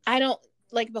 I don't,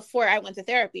 like before I went to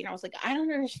therapy, and I was like, I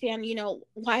don't understand,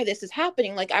 why this is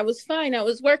happening. Like I was fine. I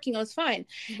was working. I was fine.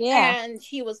 Yeah. And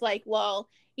he was like, well,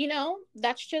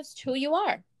 that's just who you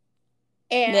are.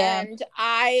 And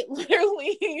I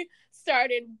literally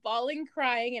started bawling,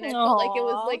 crying, and I felt like it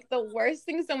was like the worst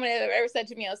thing someone had ever said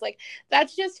to me. I was like,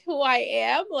 that's just who I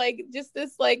am, like just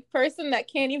this like person that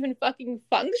can't even fucking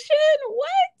function. What?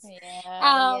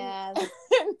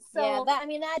 So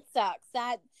that sucks.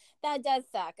 That does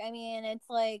suck. I mean, it's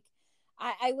like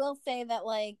I will say that,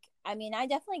 like, I mean, I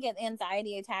definitely get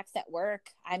anxiety attacks at work.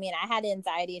 I mean, I had an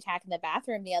anxiety attack in the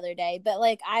bathroom the other day, but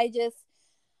like, I just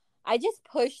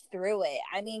push through it.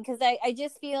 I mean, because I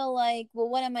just feel like, well,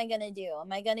 what am I going to do?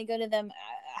 Am I going to go to them,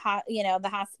 the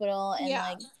hospital, and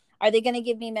like, are they going to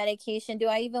give me medication?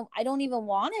 I don't even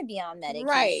want to be on medication.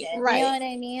 Right. You know what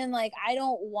I mean? Like, I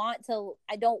don't want to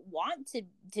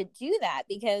do that,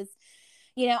 because,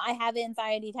 I have an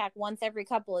anxiety attack once every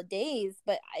couple of days,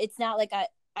 but it's not like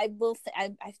I will say,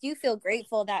 I do feel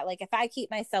grateful that, like, if I keep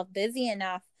myself busy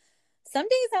enough, some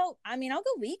days I'll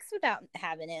go weeks without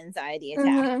having an anxiety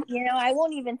attack. I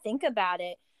won't even think about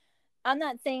it. I'm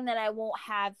not saying that I won't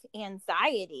have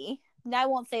anxiety. And I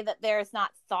won't say that there's not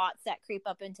thoughts that creep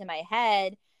up into my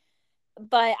head,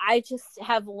 but I just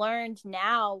have learned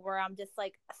now where I'm just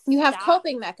like, you have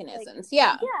coping mechanisms.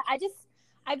 Like,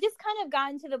 I've just kind of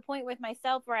gotten to the point with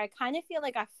myself where I kind of feel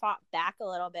like I fought back a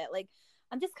little bit. Like,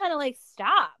 I'm just kind of like,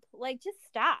 stop, like, just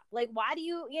stop. Like, why do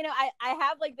you, I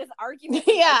have like this argument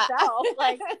with myself,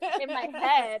 like, in my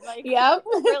head, like,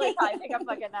 really probably think I'm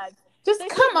fucking nuts. Just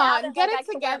come on, get it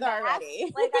together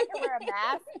already. Like, I can wear a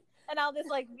mask and I'll just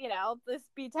like, just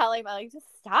be telling my, like, just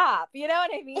stop. You know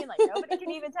what I mean? Like, nobody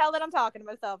can even tell that I'm talking to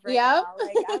myself right now.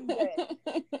 Like, I'm good.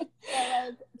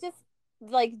 So,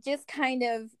 just kind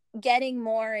of getting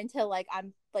more into, like,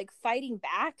 I'm like fighting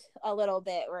back a little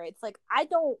bit, where it's like, I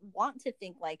don't want to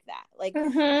think like that. Like,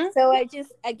 so I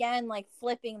just, again, like,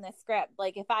 flipping the script.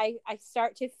 Like, if I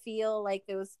start to feel like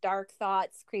those dark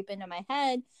thoughts creep into my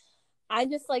head, I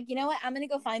just like, you know what? I'm going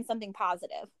to go find something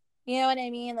positive. You know what I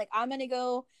mean? Like, I'm going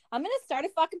to start a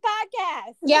fucking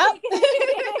podcast. Yep.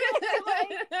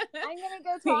 Like, I'm going to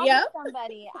go talk to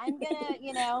somebody.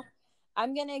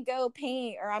 I'm going to go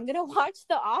paint, or I'm going to watch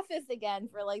The Office again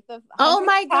for like the 100th Oh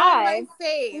my God, time. my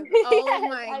fave. Oh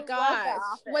my gosh.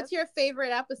 What's your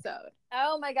favorite episode?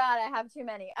 Oh my God, I have too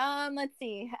many. Let's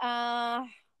see.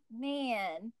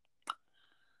 Man.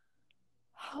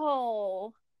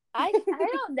 Oh, I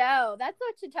don't know. That's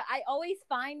such I always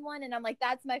find one and I'm like,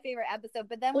 that's my favorite episode.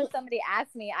 But then when somebody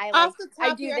asks me, I like, off the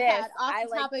top of your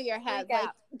head, like,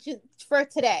 just for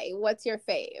today, what's your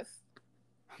fave?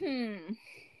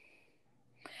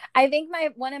 I think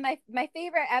one of my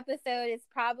favorite episode is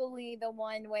probably the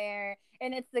one where,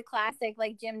 and it's the classic,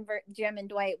 like, Jim and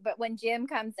Dwight, but when Jim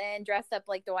comes in dressed up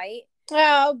like Dwight.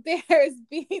 Oh, Bears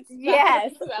Beats.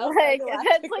 Yes. Like,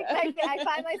 that's like, I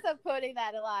find myself quoting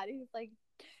that a lot. He's like,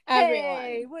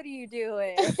 hey, what are you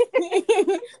doing?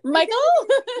 Michael?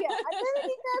 I really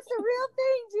think that's the real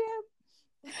thing,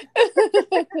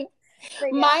 Jim.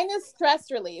 Mine is Stress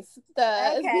Relief.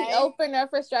 The opener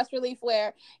for Stress Relief,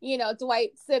 where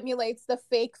Dwight simulates the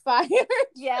fake fire.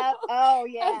 Yeah. Oh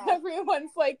yeah. And everyone's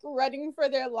like running for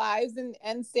their lives,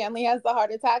 and Stanley has the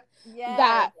heart attack.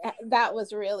 Yeah. That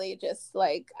was really just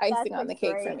like icing on the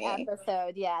cake for me.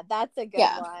 Episode. Yeah, that's a good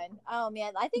one. Oh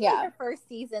man, I think like the first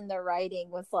season, the writing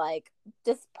was like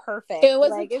just perfect. It was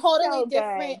like, totally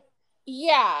different. Good.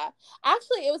 Yeah,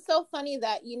 actually, it was so funny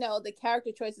that the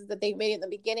character choices that they made in the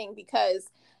beginning, because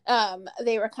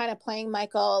they were kind of playing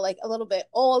Michael like a little bit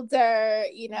older,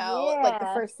 like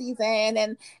the first season,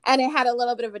 and it had a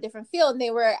little bit of a different feel. And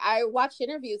I watched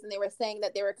interviews and they were saying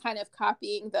that they were kind of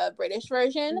copying the British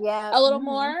version a little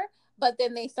more. But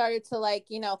then they started to like,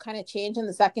 kind of change in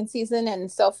the second season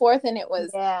and so forth. And it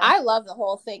was, I love the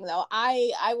whole thing though.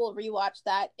 I will rewatch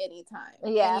that anytime.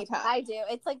 Yeah, anytime. I do.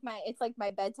 It's like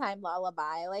my bedtime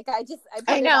lullaby. Like I put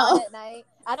it on at night.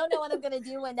 I don't know what I'm going to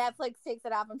do when Netflix takes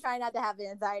it off. I'm trying not to have an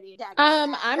anxiety attack.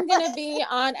 I'm going to be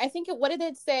on, what did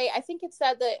it say? I think it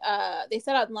said that they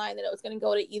said online that it was going to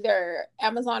go to either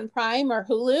Amazon Prime or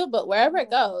Hulu, but wherever it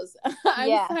goes,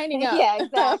 I'm signing up. Yeah,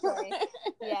 exactly.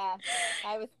 Yeah.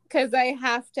 Because I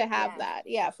have to have that.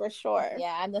 Yeah, for sure.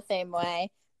 Yeah, I'm the same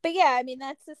way. But yeah, I mean,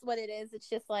 that's just what it is. It's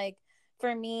just like,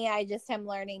 for me, I just am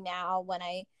learning now when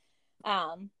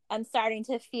I'm starting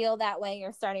to feel that way.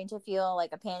 You're starting to feel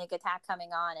like a panic attack coming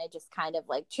on. I just kind of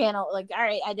like channel, like, all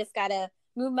right, I just got to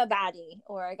move my body,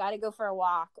 or I got to go for a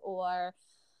walk, or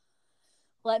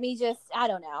let me just, I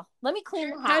don't know. Let me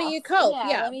clean the house. How do you cope?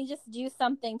 Yeah. Let me just do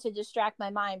something to distract my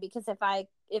mind, because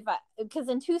because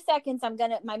in 2 seconds,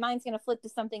 my mind's going to flip to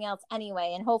something else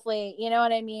anyway. And hopefully, you know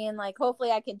what I mean? Like,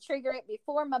 hopefully I can trigger it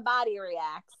before my body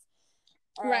reacts.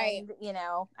 And, right.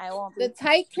 I won't be. The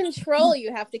tight control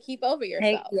you have to keep over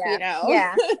yourself,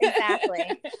 Yeah, exactly.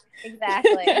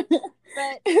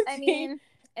 But I mean,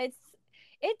 it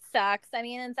sucks. I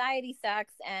mean, anxiety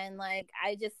sucks. And like,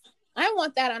 I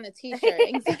want that on a t-shirt.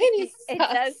 Anxiety sucks. It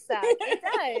does suck. It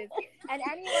does. And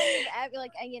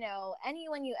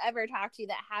anyone you ever talk to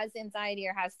that has anxiety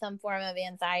or has some form of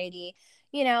anxiety,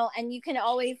 you know, and you can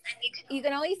always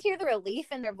hear the relief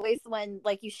in their voice when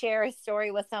like you share a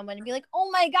story with someone and be like,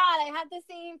 oh my God, I had the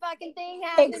same fucking thing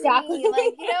happen to me.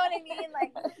 Like, you know what I mean?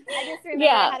 Like, I just remember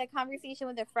I had a conversation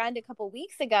with a friend a couple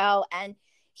weeks ago, and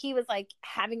he was like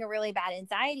having a really bad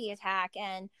anxiety attack,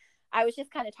 and I was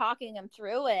just kind of talking him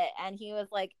through it, and he was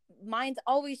like, mine's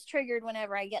always triggered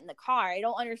whenever I get in the car. I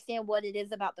don't understand what it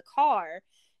is about the car.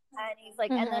 And he's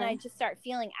like, and then I just start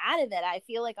feeling out of it. I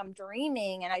feel like I'm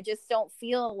dreaming, and I just don't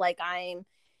feel like I'm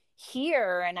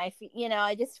here. And I feel, you know,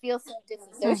 I just feel so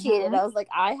disassociated. I was like,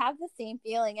 I have the same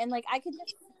feeling. And like, I could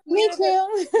just me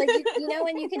too. like, you know,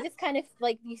 when you can just kind of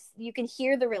like, you can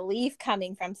hear the relief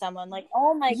coming from someone, like,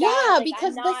 oh my God. Yeah, Like,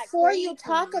 because before you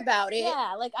talk about it,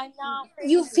 yeah, like I'm not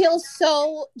crazy. You feel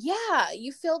so,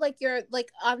 you feel like you're like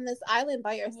on this island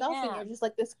by yourself, and you're just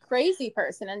like this crazy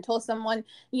person until someone,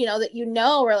 you know, that you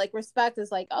know or like respect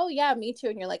is like, oh yeah, me too.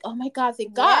 And you're like, oh my God,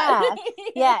 thank God.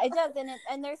 Yeah, it does.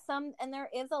 And there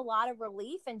is a lot of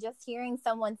relief in just hearing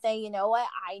someone say, you know what,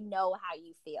 I know how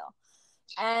you feel.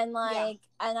 And like,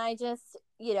 and I just,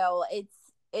 you know,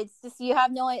 it's just, you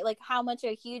have no idea like how much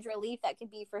a huge relief that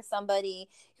could be for somebody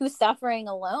who's suffering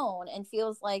alone and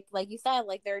feels like you said,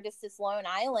 like they're just this lone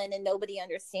island and nobody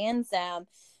understands them.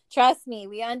 Trust me,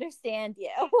 we understand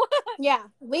you. Yeah,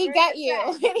 we get you.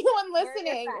 Anyone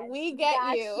listening, we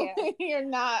get you. You're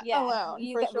not alone,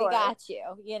 for sure. We got you,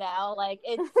 you know, like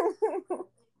it's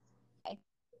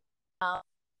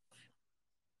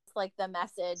like the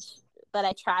message that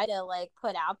I try to like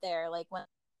put out there, like when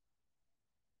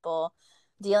people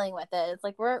dealing with it, it's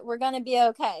like we're gonna be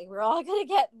okay. We're all gonna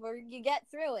you get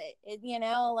through it, you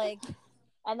know, like,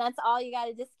 and that's all you got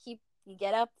to just keep. You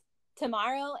get up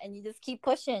tomorrow and you just keep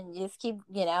pushing. You just keep,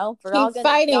 you know, we're all gonna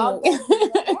fighting.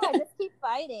 Just keep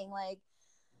fighting. Like,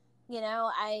 you know,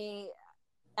 I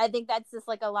think that's just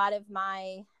like a lot of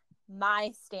my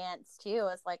stance too.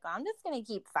 Is like, I'm just gonna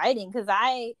keep fighting because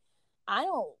I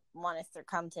don't want to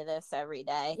succumb to this every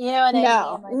day. You know what I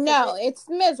mean? Like, no, it's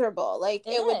miserable. Like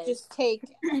it would just take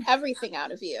everything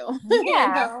out of you. Yeah,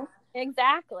 you know?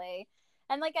 Exactly.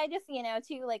 And like, I just, you know,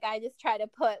 too, like I just try to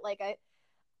put like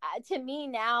to me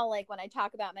now, like when I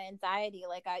talk about my anxiety,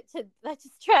 like I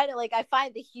just try to like, I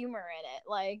find the humor in it.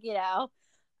 Like, you know,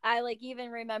 I like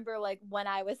even remember like when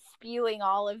I was spewing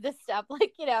all of this stuff,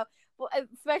 like, you know,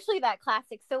 especially that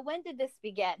classic, so when did this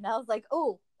begin? And I was like,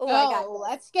 oh, I got this.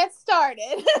 Let's get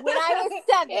started. When I was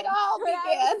 7. It all began.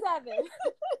 I was 7.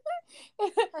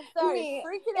 I started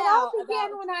freaking out. It all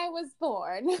began when I was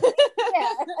born.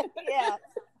 Yeah.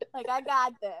 Like, I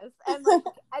got this. And like,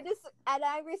 I just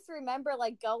remember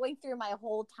like going through my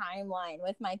whole timeline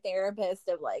with my therapist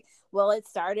of like, well, it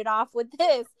started off with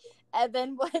this. And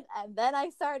then I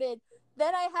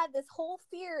had this whole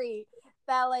theory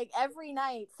that like every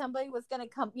night somebody was going to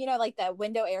come, you know, like that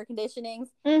window air conditionings.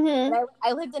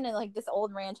 I lived in like this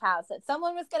old ranch house, that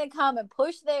someone was going to come and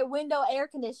push their window air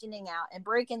conditioning out and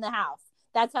break in the house.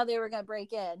 That's how they were going to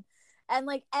break in. And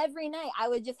like every night I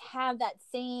would just have that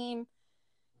same,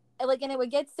 like, and it would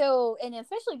get so, and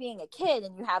especially being a kid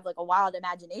and you have like a wild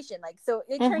imagination, like, so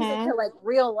it turns into like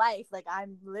real life. Like,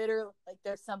 I'm literally like,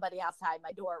 there's somebody outside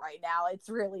my door right now. It's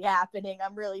really happening.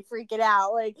 I'm really freaking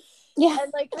out. Like,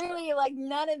 and like really like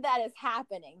none of that is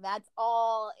happening. That's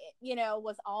all, you know,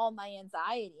 was all my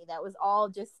anxiety. That was all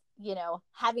just, you know,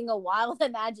 having a wild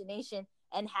imagination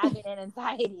and having an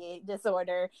anxiety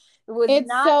disorder. It's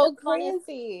not so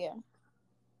crazy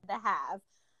to have.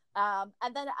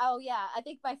 And then, I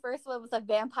think my first one was a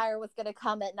vampire was going to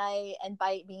come at night and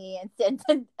bite me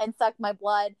and suck my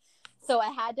blood. So I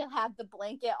had to have the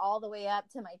blanket all the way up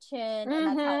to my chin, and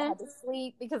that's how I had to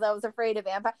sleep because I was afraid of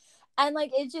vampire. And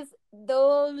like, it's just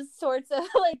those sorts of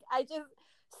like, I just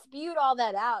spewed all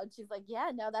that out. And she's like,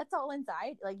 yeah, no, that's all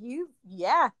anxiety. Like you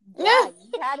had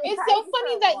it's so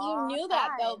funny that you knew that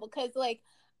though, because like,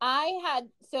 I had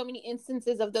so many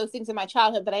instances of those things in my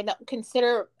childhood, but I don't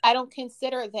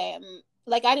consider them,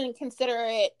 like, I didn't consider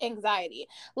it anxiety.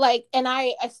 Like, and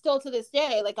I still to this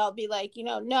day, like, I'll be like, you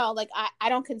know, no, like, I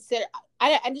don't consider,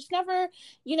 I just never,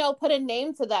 you know, put a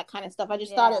name to that kind of stuff. I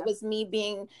just thought it was me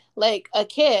being like a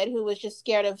kid who was just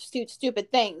scared of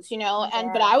stupid things, you know,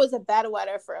 but I was a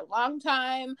bedwetter for a long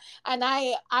time. And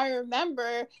I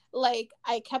remember like,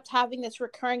 I kept having this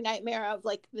recurring nightmare of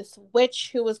like this witch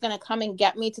who was going to come and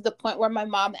get me, to the point where my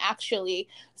mom actually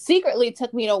secretly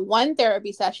took me to one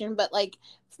therapy session, but like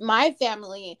my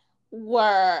family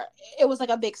it was like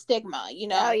a big stigma, you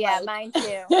know. Oh yeah, like, mine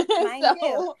too. So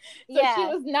she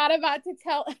was not about to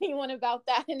tell anyone about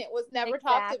that, and it was never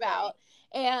talked about.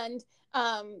 And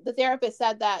the therapist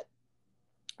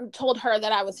told her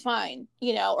that I was fine,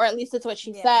 you know, or at least that's what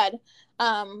she said.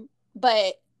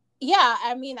 But Yeah,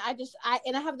 I mean, I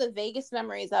have the vaguest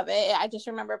memories of it. I just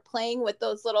remember playing with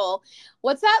those little,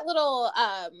 what's that little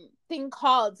thing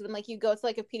called when like you go to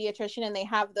like a pediatrician and they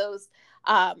have those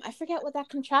I forget what that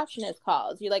contraption is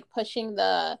called. You're like pushing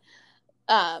the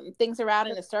things around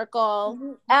in a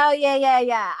circle. Oh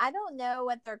yeah. I don't know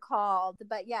what they're called,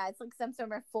 but yeah, it's like some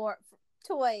sort of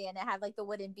toy, and it had like the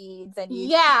wooden beads, and you roll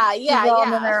them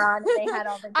Yeah. around, and they had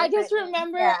all the I different just things.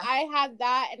 remember Yeah, I had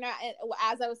that, and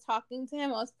as I was talking to him,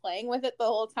 I was playing with it the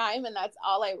whole time, and that's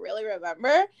all I really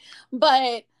remember.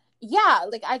 But yeah,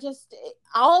 like I just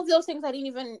all of those things I didn't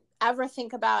even ever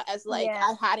think about as like yeah,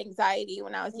 I had anxiety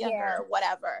when I was younger yeah. or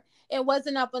whatever. It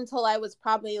wasn't up until I was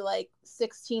probably like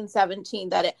 16, 17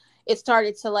 that it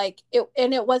started to like it,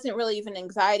 and it wasn't really even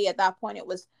anxiety at that point. It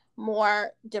was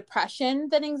more depression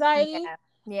than anxiety. Yeah,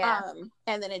 yeah,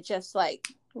 And then it just like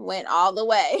went all the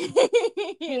way.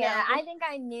 you yeah. know I think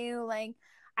I knew, like,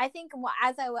 I think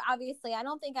as obviously, I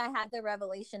don't think I had the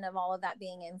revelation of all of that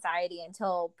being anxiety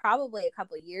until probably a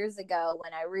couple of years ago,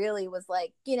 when I really was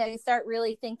like, you start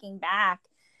really thinking back,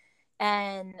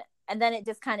 and then it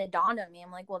just kind of dawned on me.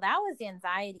 I'm like, well, that was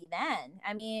anxiety then.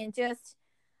 I mean, just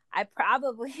I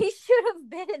probably should have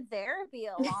been in therapy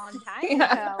a long time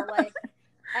Yeah. ago. Like,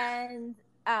 and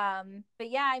but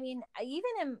yeah, I mean, I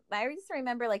just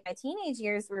remember like my teenage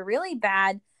years were really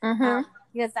bad. Mm-hmm.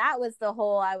 Because that was the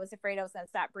whole I was afraid I was going to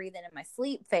stop breathing in my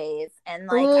sleep phase, and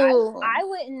like Ooh. I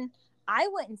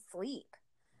wouldn't sleep.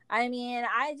 I mean,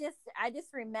 I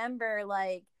just remember,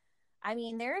 like, I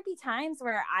mean, there would be times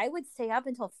where I would stay up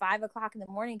until 5 o'clock in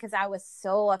the morning because I was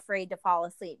so afraid to fall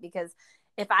asleep, because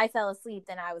if I fell asleep,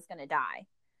 then I was going to die.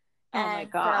 Oh my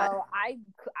And God. so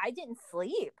I didn't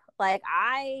sleep. Like,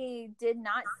 I did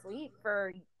not sleep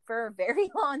for a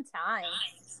very long time.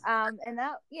 And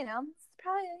that, it's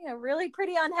probably, really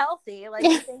pretty unhealthy. Like,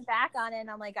 to think back on it, and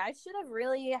I'm like, I should have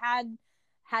really had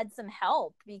some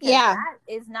help, because Yeah. that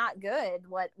is not good,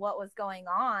 what was going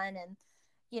on. And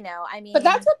I But mean,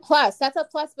 that's a plus. That's a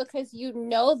plus because you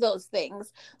know those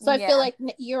things. So I feel yeah, like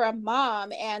you're a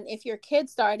mom, and if your kid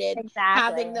started exactly.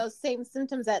 having those same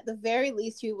symptoms, at the very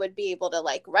least, you would be able to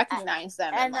like recognize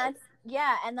them and And like.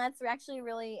 that's actually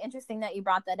really interesting that you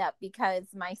brought that up, because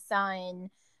my son,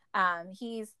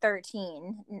 he's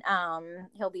 13.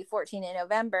 He'll be 14 in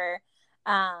November.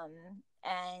 um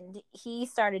and he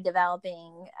started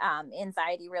developing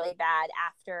anxiety really bad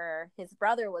after his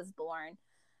brother was born,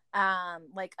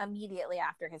 like immediately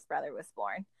after his brother was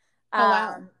born. Oh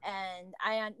wow. And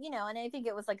and I think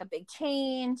it was like a big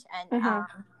change. And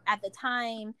Mm-hmm. at the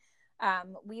time,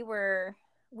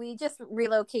 we just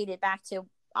relocated back to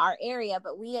our area,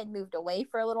 but we had moved away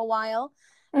for a little while.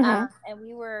 Mm-hmm. And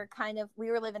we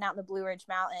were living out in the Blue Ridge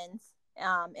Mountains,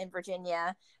 in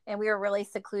Virginia, and we were really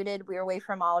secluded. We were away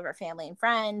from all of our family and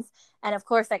friends, and of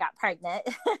course, I got pregnant.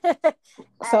 So And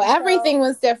so, everything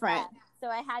was yeah, different. so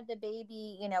I had the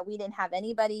baby. We didn't have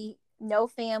anybody, no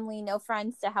family, no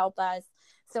friends to help us.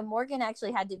 So Morgan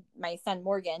actually my son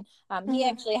Morgan, he Mm-hmm.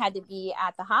 actually had to be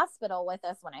at the hospital with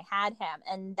us when I had him.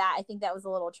 And I think that was a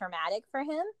little traumatic for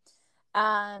him.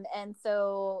 And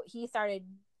so he started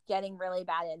getting really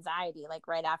bad anxiety, like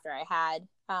right after I had,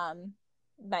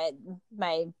 my,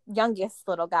 my youngest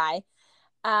little guy.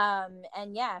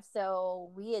 And yeah,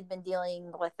 so we had been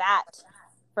dealing with that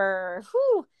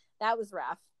that was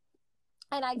rough.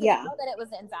 And I could Yeah. tell that it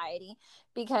was anxiety,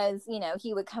 because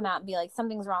he would come out and be like,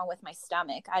 something's wrong with my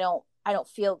stomach, I don't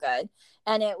feel good.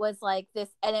 And it was like this,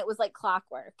 and it was like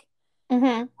clockwork.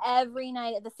 Mm-hmm. Every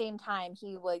night at the same time,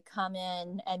 he would come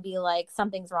in and be like,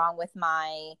 something's wrong with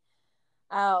my,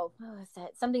 oh, what was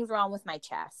it, something's wrong with my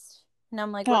chest. And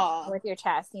I'm like, what's Aw. wrong with your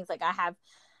chest? And he's like,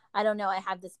 I don't know, I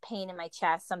have this pain in my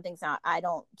chest, something's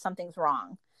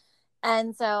wrong.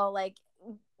 And so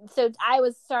I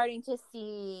was starting to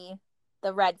see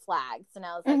the red flags, and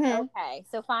I was like, Mm-hmm. okay.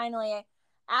 So finally,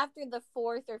 after the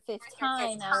fourth or fifth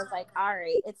time, I was like, all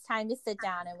right, it's time to sit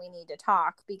down and we need to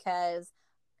talk, because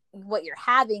what you're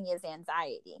having is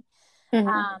anxiety.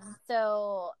 Mm-hmm.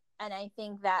 So, and I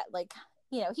think that, like,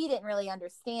 he didn't really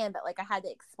understand, but like I had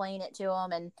to explain it to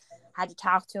him, and had to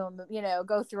talk to him,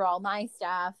 go through all my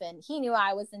stuff. And he knew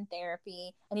I was in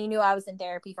therapy, and he knew I was in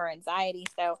therapy for anxiety.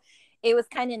 So it was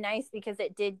kind of nice, because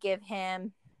it did give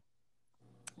him,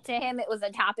 to him, it was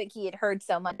a topic he had heard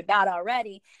so much about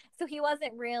already. So he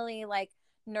wasn't really like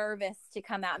nervous to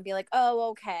come out and be like,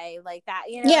 oh, okay, like that.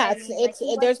 You know what Yeah, I it's mean? Like,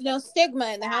 he there's wasn't. no stigma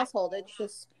in the household. Exactly.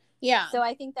 It's just yeah. So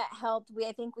I think that helped.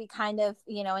 I think we kind of,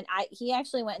 and he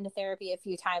actually went into therapy a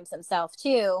few times himself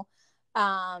too,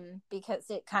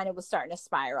 because it kind of was starting to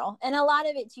spiral. And a lot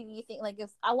of it too, you think, like,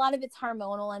 a lot of it's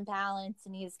hormonal imbalance,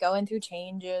 and he's going through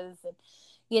changes, and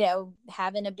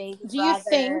having a baby Do you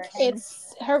think brother.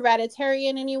 it's hereditary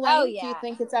in any way? Oh, Do you yeah.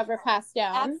 think it's ever passed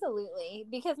down? Absolutely.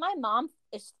 Because my mom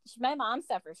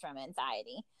suffers from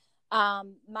anxiety.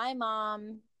 My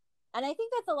mom, and I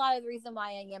think that's a lot of the reason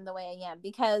why I am the way I am,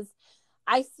 because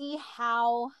I see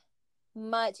how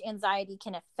much anxiety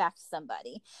can affect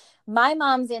somebody. My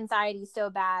mom's anxiety is so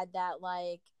bad that,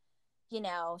 like,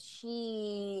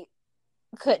 she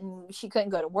couldn't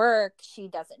go to work. She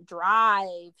doesn't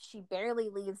drive. She barely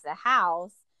leaves the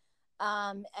house.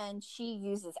 And she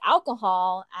uses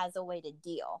alcohol as a way to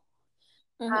deal.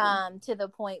 To the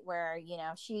point where,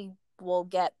 she will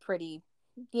get pretty,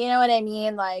 you know what I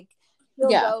mean? Like, she'll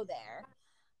go there.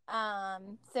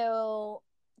 So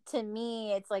to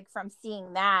me, it's like, from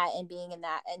seeing that and being in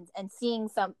that, and seeing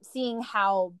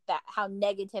how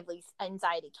negatively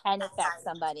anxiety can affect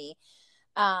somebody,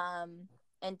 and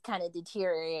kind of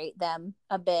deteriorate them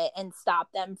a bit and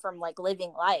stop them from, like,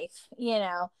 living life,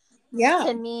 to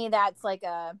me, that's like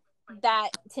that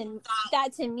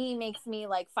to me makes me,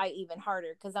 like, fight even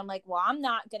harder, because I'm like, well, I'm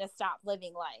not gonna stop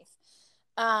living life.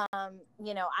 I'm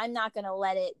not gonna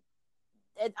let it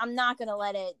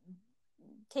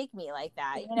take me like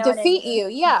that, Defeat you.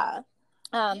 Yeah.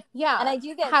 And I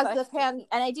do get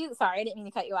sorry, I didn't mean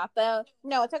to cut you off, but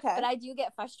no, it's okay. But I do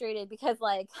get frustrated because,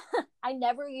 like, I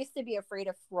never used to be afraid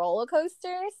of roller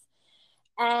coasters.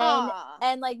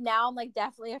 And like, now I'm, like,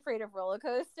 definitely afraid of roller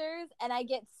coasters, and I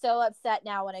get so upset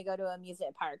now when I go to a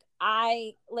amusement park.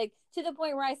 I, like, to the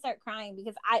point where I start crying,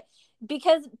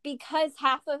 because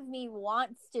half of me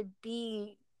wants to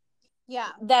be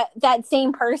that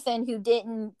same person who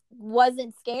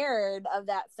wasn't scared of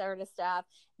that sort of stuff,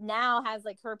 now has,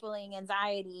 like, crippling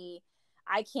anxiety.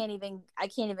 I can't even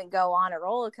go on a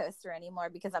roller coaster anymore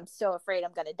because I'm so afraid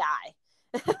I'm gonna die.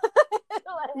 And,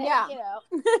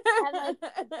 like,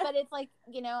 but it's like,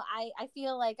 I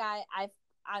feel like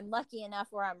I'm lucky enough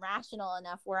where I'm rational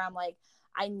enough where I'm like,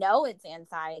 I know it's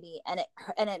anxiety, and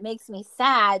it makes me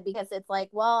sad, because it's like,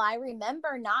 well, I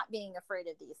remember not being afraid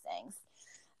of these things.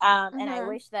 And I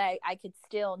wish that I could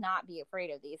still not be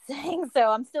afraid of these things. So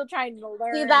I'm still trying to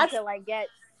learn to, like, get,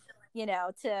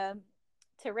 to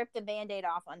rip the Band-Aid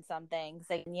off on some things,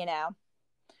 and,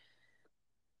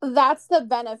 That's the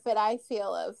benefit I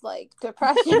feel of, like,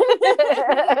 depression.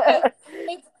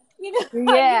 It's, how you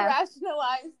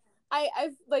rationalize. I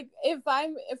like, if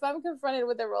I'm confronted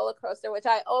with a roller coaster, which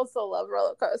I also love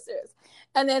roller coasters,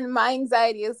 and then my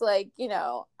anxiety is like,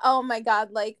 oh my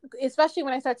God, like, especially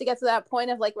when I start to get to that point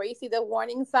of, like, where you see the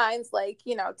warning signs, like,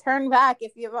 turn back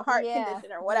if you have a heart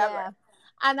condition or whatever.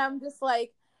 And I'm just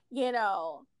like,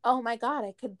 oh my God,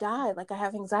 I could die. Like, I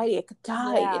have anxiety, I could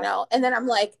die, and then I'm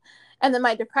like, and then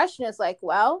my depression is like,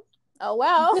 well, oh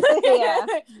well.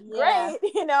 Great,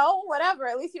 whatever,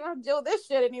 at least you don't have to deal with this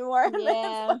shit anymore. And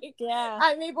then it's like,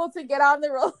 I'm able to get on the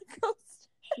roller coaster,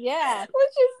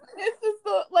 which is just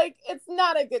like, it's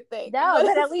not a good thing. No,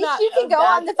 but at least you can go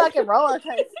on the fucking roller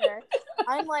coaster.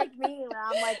 I'm like me, where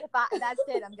I'm like, that's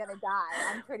it, I'm gonna die.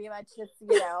 I'm pretty much just,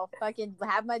 fucking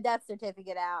have my death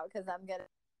certificate out, because I'm gonna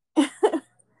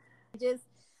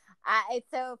it's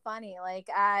so funny, like,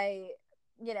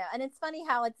 and it's funny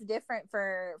how it's different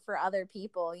for other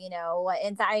people. What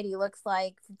anxiety looks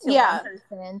like to one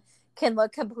person can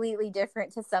look completely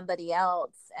different to somebody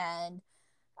else. And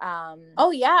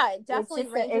it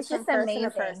definitely it's just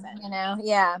amazing,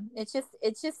 it's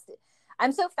just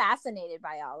I'm so fascinated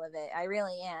by all of it. I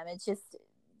really am. It's just,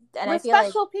 and we're I feel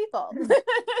special people.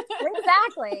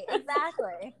 Exactly.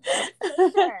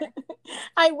 For sure.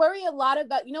 I worry a lot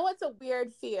about, what's a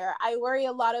weird fear? I worry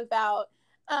a lot about,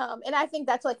 and I think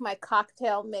that's, like, my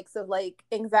cocktail mix of, like,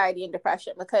 anxiety and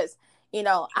depression, because,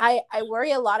 I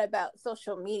worry a lot about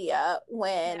social media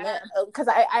because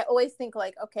I always think,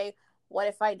 like, okay, what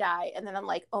if I die? And then I'm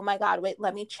like, oh my God, wait,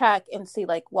 let me check and see,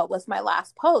 like, what was my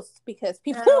last post, because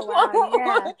people will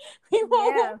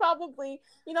probably,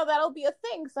 that'll be a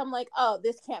thing. So I'm like, oh,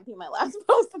 this can't be my last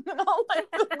post, and then I'll, like,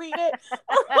 delete it.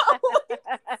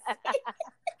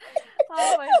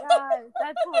 Oh my God,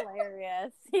 that's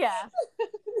hilarious. Yeah,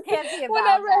 can't be about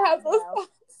whenever that, I have those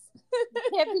posts.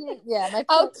 Can't be,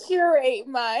 I'll curate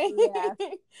my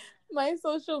my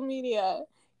social media.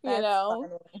 That's funny.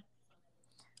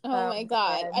 Oh my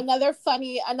God. Another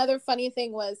funny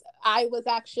thing was, I was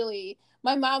actually,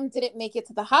 my mom didn't make it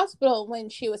to the hospital when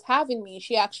she was having me.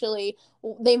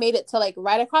 They made it to like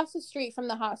right across the street from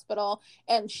the hospital,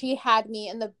 and she had me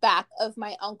in the back of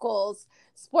my uncle's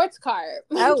sports car.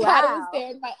 My dad was there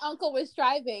and my uncle was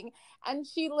driving, and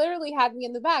she literally had me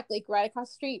in the back, like right across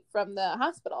the street from the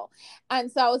hospital.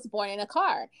 And so I was born in a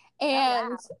car.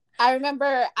 And I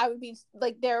remember I would be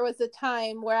like, there was a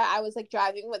time where I was like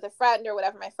driving with a friend or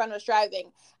whatever, my friend was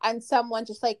driving, and someone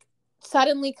just like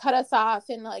suddenly cut us off,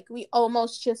 and like we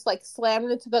almost just like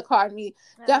slammed into the car, and we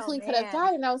definitely could have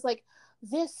died. And I was like,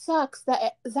 this sucks.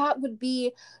 That would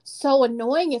be so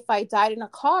annoying if I died in a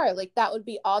car. Like that would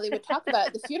be all they would talk about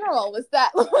at the funeral was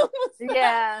that.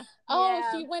 Yeah. Oh,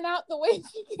 yeah. She went out the way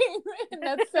she came in.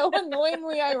 That's so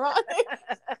annoyingly ironic.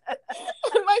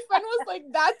 And my friend was like,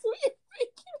 that's what you're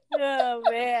thinking. Oh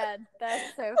man,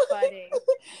 that's so funny.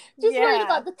 Just worried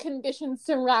about the conditions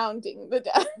surrounding the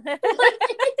death.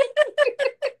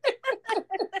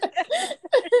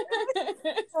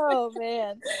 Oh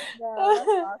man, no, that's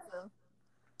awesome.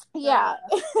 Yeah.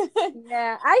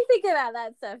 Yeah, I think about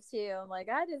that stuff too. I'm like,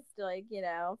 I just like, I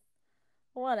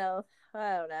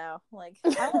don't know, like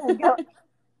I want to go.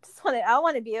 I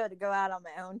want to be able to go out on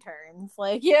my own terms,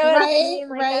 like, you know what I mean?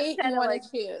 Like, right. You want to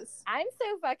choose. I'm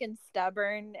so fucking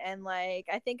stubborn, and like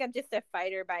I think I'm just a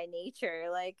fighter by nature.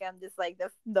 Like I'm just like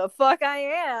the fuck I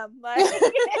am. Like,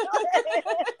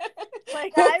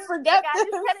 like I just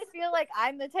kind of feel like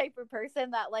I'm the type of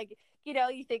person that, like,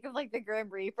 you think of like the Grim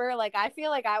Reaper. Like I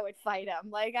feel like I would fight him.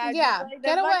 Like I like,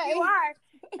 get away. You are.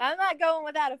 I'm not going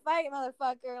without a fight,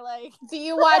 motherfucker. Like, do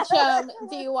you watch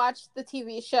the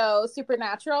TV show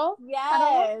Supernatural?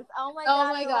 Yes. Oh my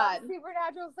god. I love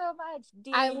Supernatural so much.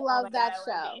 I love that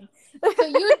show. So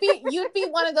you'd be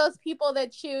one of those people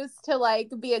that choose to like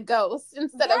be a ghost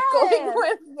instead of going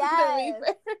with the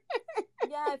Reaper.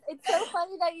 Yes, it's so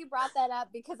funny that you brought that up,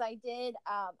 because I did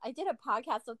a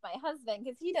podcast with my husband,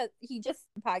 because he just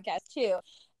podcast too,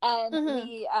 and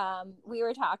we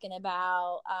were talking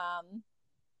about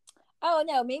oh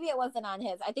no, maybe it wasn't on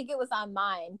his, I think it was on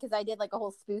mine, because I did like a whole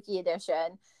spooky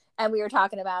edition, and we were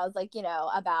talking about, I was like,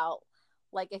 about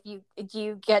like, do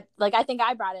you get, like, I think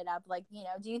I brought it up, like,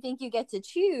 do you think you get to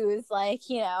choose, like,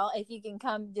 if you can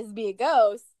come just be a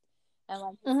ghost and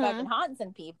like fucking haunt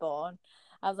some people? And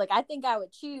I was like, I think I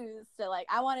would choose to, like,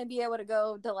 I want to be able to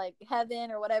go to like heaven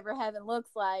or whatever heaven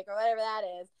looks like or whatever that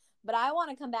is, but I want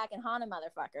to come back and haunt a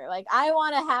motherfucker. Like I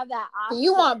want to have that option.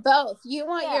 You want both. You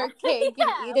want your cake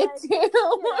and eat it too.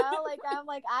 Like I'm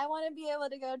like, I want to be able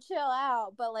to go chill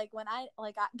out, but like when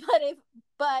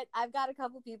but I've got a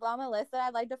couple people on my list that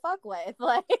I'd like to fuck with,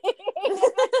 like,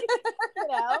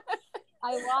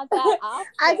 I want that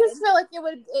option. I just feel like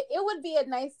it would be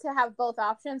nice to have both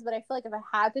options, but I feel like if I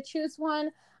had to choose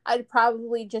one, I'd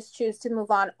probably just choose to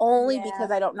move on, only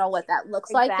because I don't know what that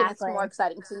looks like, and it's more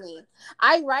exciting to me.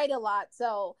 I write a lot,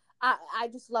 so I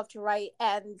just love to write,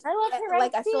 and I love to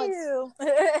write I feel too.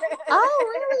 Oh,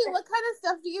 really? What kind of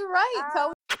stuff do you write?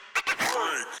 Tell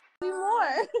me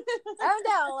more. Oh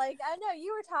no, like I know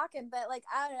you were talking, but like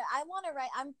I want to write.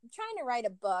 I'm trying to write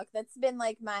a book. That's been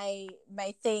like my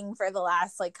thing for the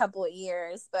last like couple of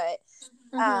years, but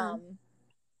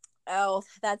oh,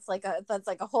 that's like a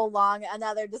whole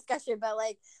another discussion. But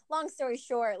like, long story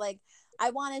short, like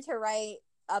I wanted to write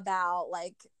about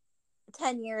like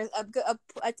 10 years,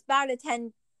 it's about a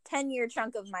 10-year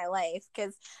chunk of my life,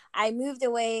 because I moved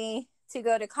away to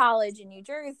go to college in New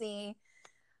Jersey.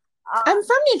 I'm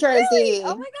from New Jersey. Really?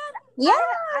 Oh my god! Yeah,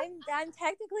 I'm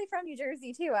technically from New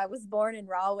Jersey too. I was born in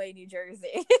Rahway, New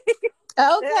Jersey.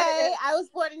 Okay, I was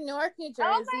born in Newark, New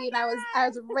Jersey, and I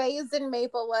was raised in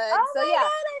Maplewood. Oh so my yeah, god,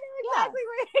 I know exactly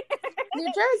where. New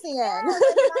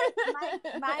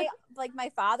Jerseyan. My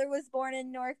father was born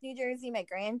in Newark, New Jersey. My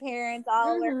grandparents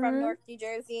all were from Newark, New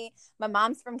Jersey. My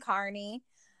mom's from Kearney.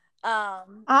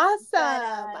 Awesome.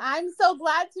 I'm so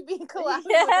glad to be collaborating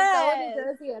with New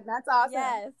Jersey, and that's awesome.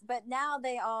 Yes, but now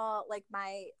they all, like,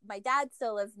 my dad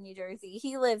still lives in New Jersey.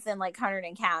 He lives in like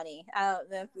Hunterdon County. I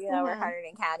don't know if you know where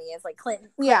Hunterdon County is, like Clinton,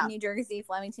 New Jersey,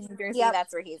 Flemington, New Jersey. Yep.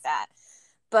 That's where he's at.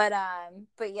 But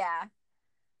yeah,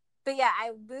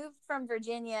 I moved from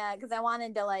Virginia because I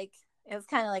wanted to, like, it was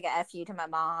kind of like a FU to my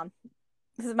mom,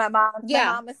 because my mom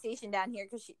was stationed down here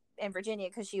in Virginia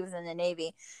because she was in the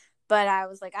Navy. But I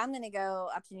was like, I'm going to go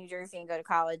up to New Jersey and go to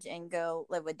college and go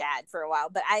live with dad for a while.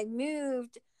 But I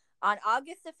moved on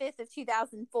August the 5th of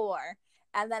 2004.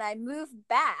 And then I moved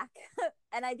back,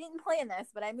 and I didn't plan this,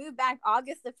 but I moved back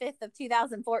August the 5th of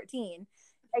 2014.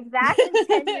 Exactly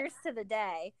 10 years to the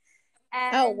day.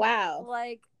 And, oh, wow.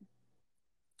 Like,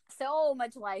 so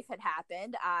much life had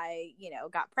happened. I,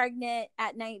 got pregnant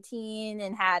at 19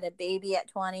 and had a baby at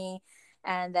 20.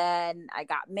 And then I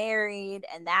got married,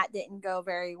 and that didn't go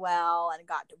very well, and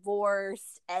got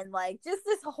divorced, and like just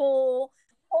this whole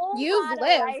You've lot of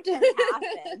life lived. has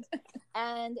happened.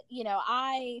 And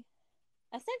I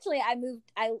essentially I moved.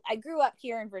 I grew up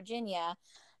here in Virginia,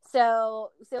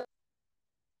 so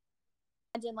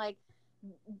imagine like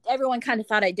everyone kind of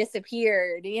thought I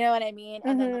disappeared, you know what I mean?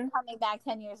 And then like, coming back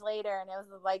 10 years later, and it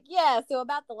was like, yeah, so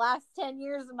about the last 10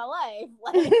 years of my life,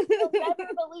 like you'll never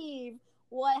believe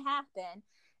what happened.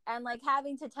 And like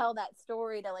having to tell that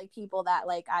story to like people that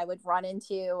like I would run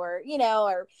into, or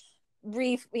or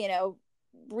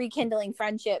rekindling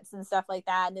friendships and stuff like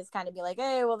that, and just kind of be like,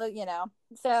 hey, well,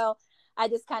 so I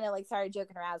just kind of like started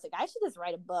joking around. I was like, I should just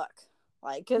write a book,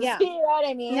 like, because you know what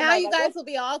I mean? Now like, you guys will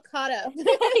be all caught up.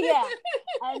 Yeah.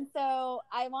 And so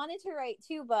I wanted to write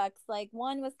 2 books. Like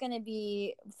one was going to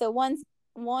be, so one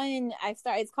I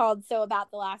started, it's called So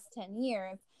About the Last 10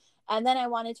 Years. And then I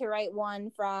wanted to write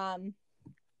one from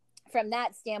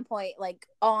that standpoint, like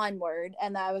onward.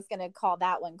 And I was going to call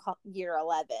that one Year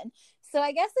 11. So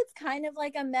I guess it's kind of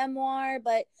like a memoir,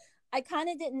 but I kind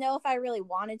of didn't know if I really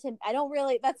wanted to. I don't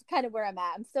really, that's kind of where I'm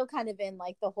at. I'm still kind of in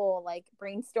like the whole like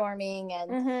brainstorming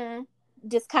and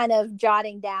just kind of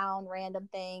jotting down random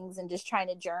things and just trying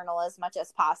to journal as much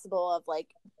as possible of like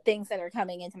things that are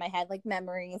coming into my head, like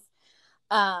memories.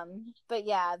 But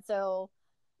yeah,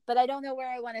 but I don't know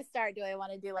where I want to start. Do I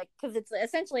want to do like, because it's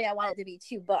essentially I want it to be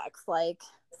 2 books, like,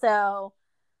 so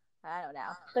I don't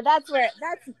know. But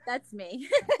that's me.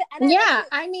 And yeah,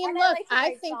 I mean, look,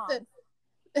 I think songs. that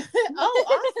oh,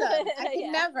 awesome. I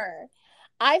could never.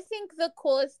 I think the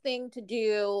coolest thing to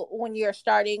do when you're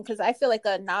starting, because I feel like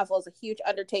a novel is a huge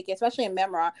undertaking, especially a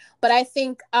memoir, but I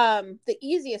think the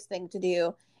easiest thing to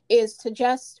do is to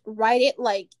just write it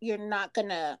like you're not going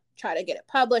to try to get it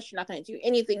published. You're not going to do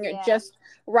anything. You're just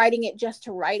writing it just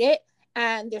to write it.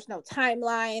 And there's no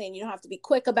timeline, and you don't have to be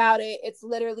quick about it. It's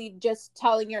literally just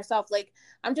telling yourself, like,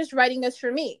 I'm just writing this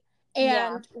for me.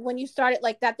 And when you start it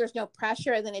like that, there's no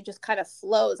pressure, and then it just kind of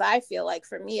flows, I feel like,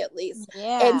 for me at least.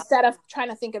 Instead of trying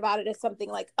to think about it as something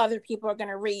like other people are going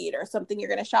to read or something you're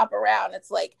going to shop around.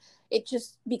 It's like, it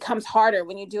just becomes harder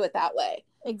when you do it that way.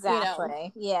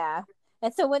 Exactly. You know? Yeah.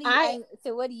 And so what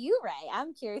do you write?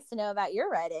 I'm curious to know about your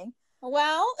writing.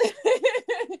 Well,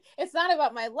 it's not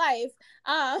about my life,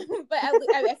 but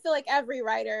I feel like every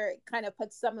writer kind of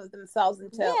puts some of themselves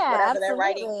into whatever they're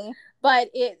writing. But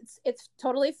it's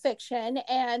totally fiction,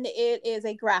 and it is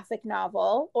a graphic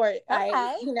novel, or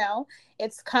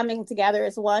it's coming together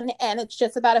as one, and it's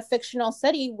just about a fictional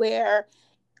city where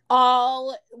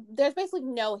there's basically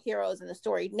no heroes in the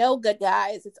story, no good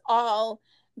guys. It's all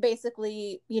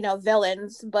basically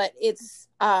villains, but it's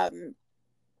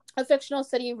a fictional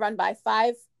city run by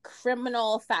 5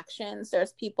 criminal factions.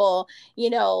 There's people,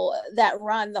 that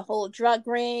run the whole drug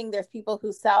ring. There's people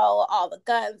who sell all the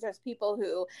guns. There's people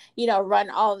who, run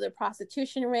all of the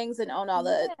prostitution rings and own all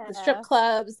the strip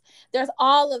clubs. There's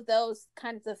all of those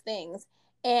kinds of things.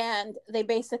 And they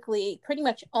basically pretty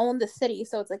much own the city.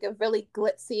 So it's like a really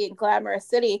glitzy and glamorous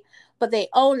city, but they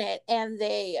own it, and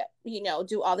they,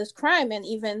 do all this crime. And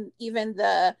even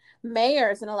the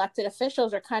mayors and elected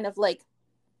officials are kind of like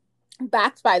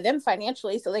backed by them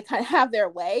financially, so they kind of have their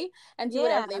way and do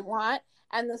whatever they want.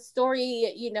 And the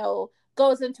story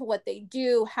goes into what they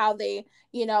do, how they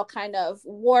kind of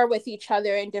war with each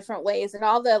other in different ways, and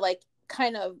all the like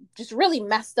kind of just really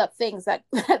messed up things that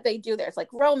they do. There's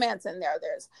like romance in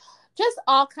there's just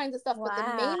all kinds of stuff. But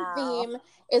the main theme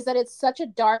is that it's such a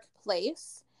dark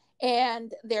place,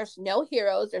 and there's no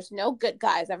heroes, there's no good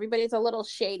guys. Everybody's a little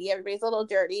shady, everybody's a little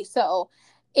dirty. So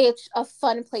it's a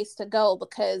fun place to go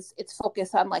because it's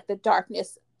focused on like the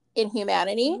darkness in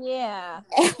humanity.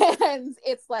 And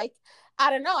it's like, I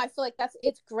don't know, I feel like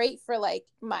it's great for like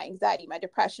my anxiety, my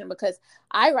depression, because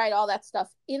I write all that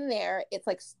stuff in there. It's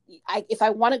like, if I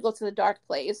want to go to the dark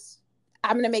place,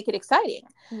 I'm going to make it exciting.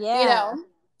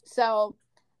 So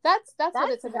that's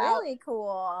what it's about. Really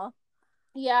cool.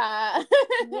 Yeah.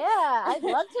 I'd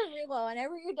love to read. Well,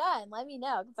 whenever you're done, let me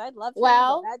know, because I'd love to.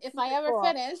 Well, if I ever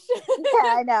finish.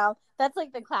 I know. That's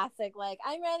like the classic, like,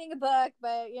 I'm writing a book,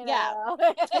 but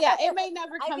it may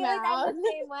never come out. Like I'm the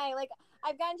same way. Like,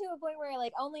 I've gotten to a point where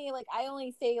like I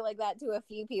only say like that to a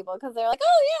few people, because they're like,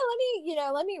 oh yeah,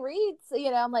 let me read. So,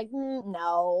 I'm like,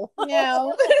 no.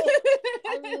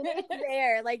 I mean, it's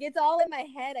there. Like, it's all in my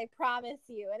head, I promise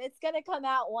you, and it's gonna come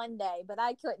out one day, but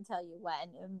I couldn't tell you when.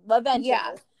 Eventually,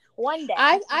 one day.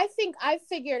 I think I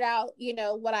figured out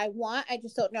what I want. I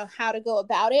just don't know how to go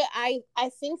about it. I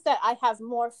think that I have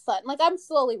more fun. Like, I'm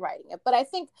slowly writing it, but I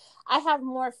think I have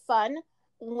more fun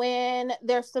when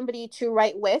there's somebody to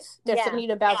write with, there's somebody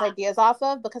to bounce ideas off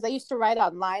of, because I used to write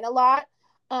online a lot.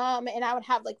 And I would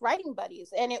have like writing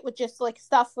buddies, and it would just like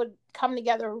stuff would come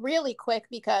together really quick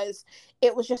because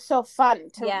it was just so fun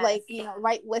to like, you know,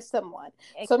 write with someone.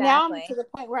 Exactly. So now I'm to the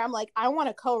point where I'm like, I want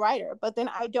a co-writer, but then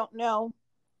I don't know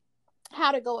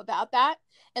how to go about that.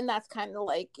 And that's kind of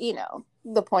like, you know,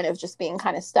 the point of just being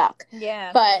kind of stuck.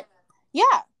 Yeah. But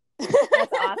yeah.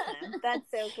 That's awesome. That's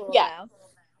so cool. Yeah. Though.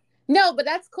 No, but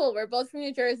that's cool. We're both from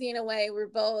New Jersey in a way. We're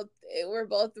both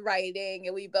writing,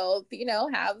 and we both, you know,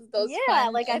 have those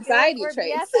fun like anxiety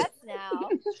traits. BFFs now.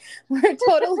 We're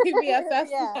totally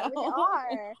BFFs now. We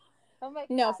are. Oh my God.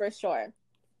 No, for sure.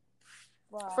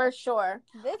 Wow. For sure.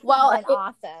 This has been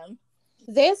awesome.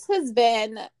 This has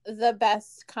been the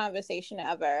best conversation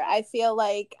ever. I feel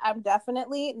like I'm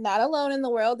definitely not alone in the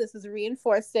world. This has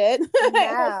reinforced it. No.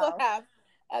 I also have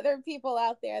other people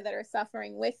out there that are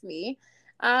suffering with me.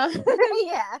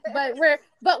 Yeah, but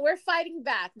we're fighting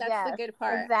back. That's the good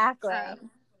part. Exactly.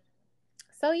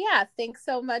 So yeah, thanks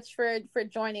so much for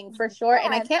joining, for sure.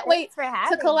 And I can't wait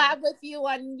to collab with you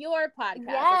on your podcast.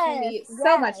 It's gonna be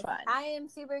so much fun. I am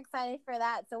super excited for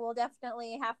that. So we'll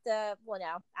definitely have to. Well,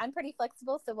 no, I'm pretty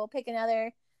flexible, so we'll pick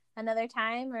another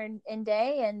time or in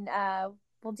day, and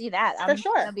we'll do that for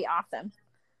sure. That'll be awesome.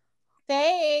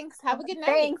 Thanks. Have a good night.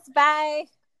 Thanks. Bye.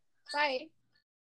 Bye.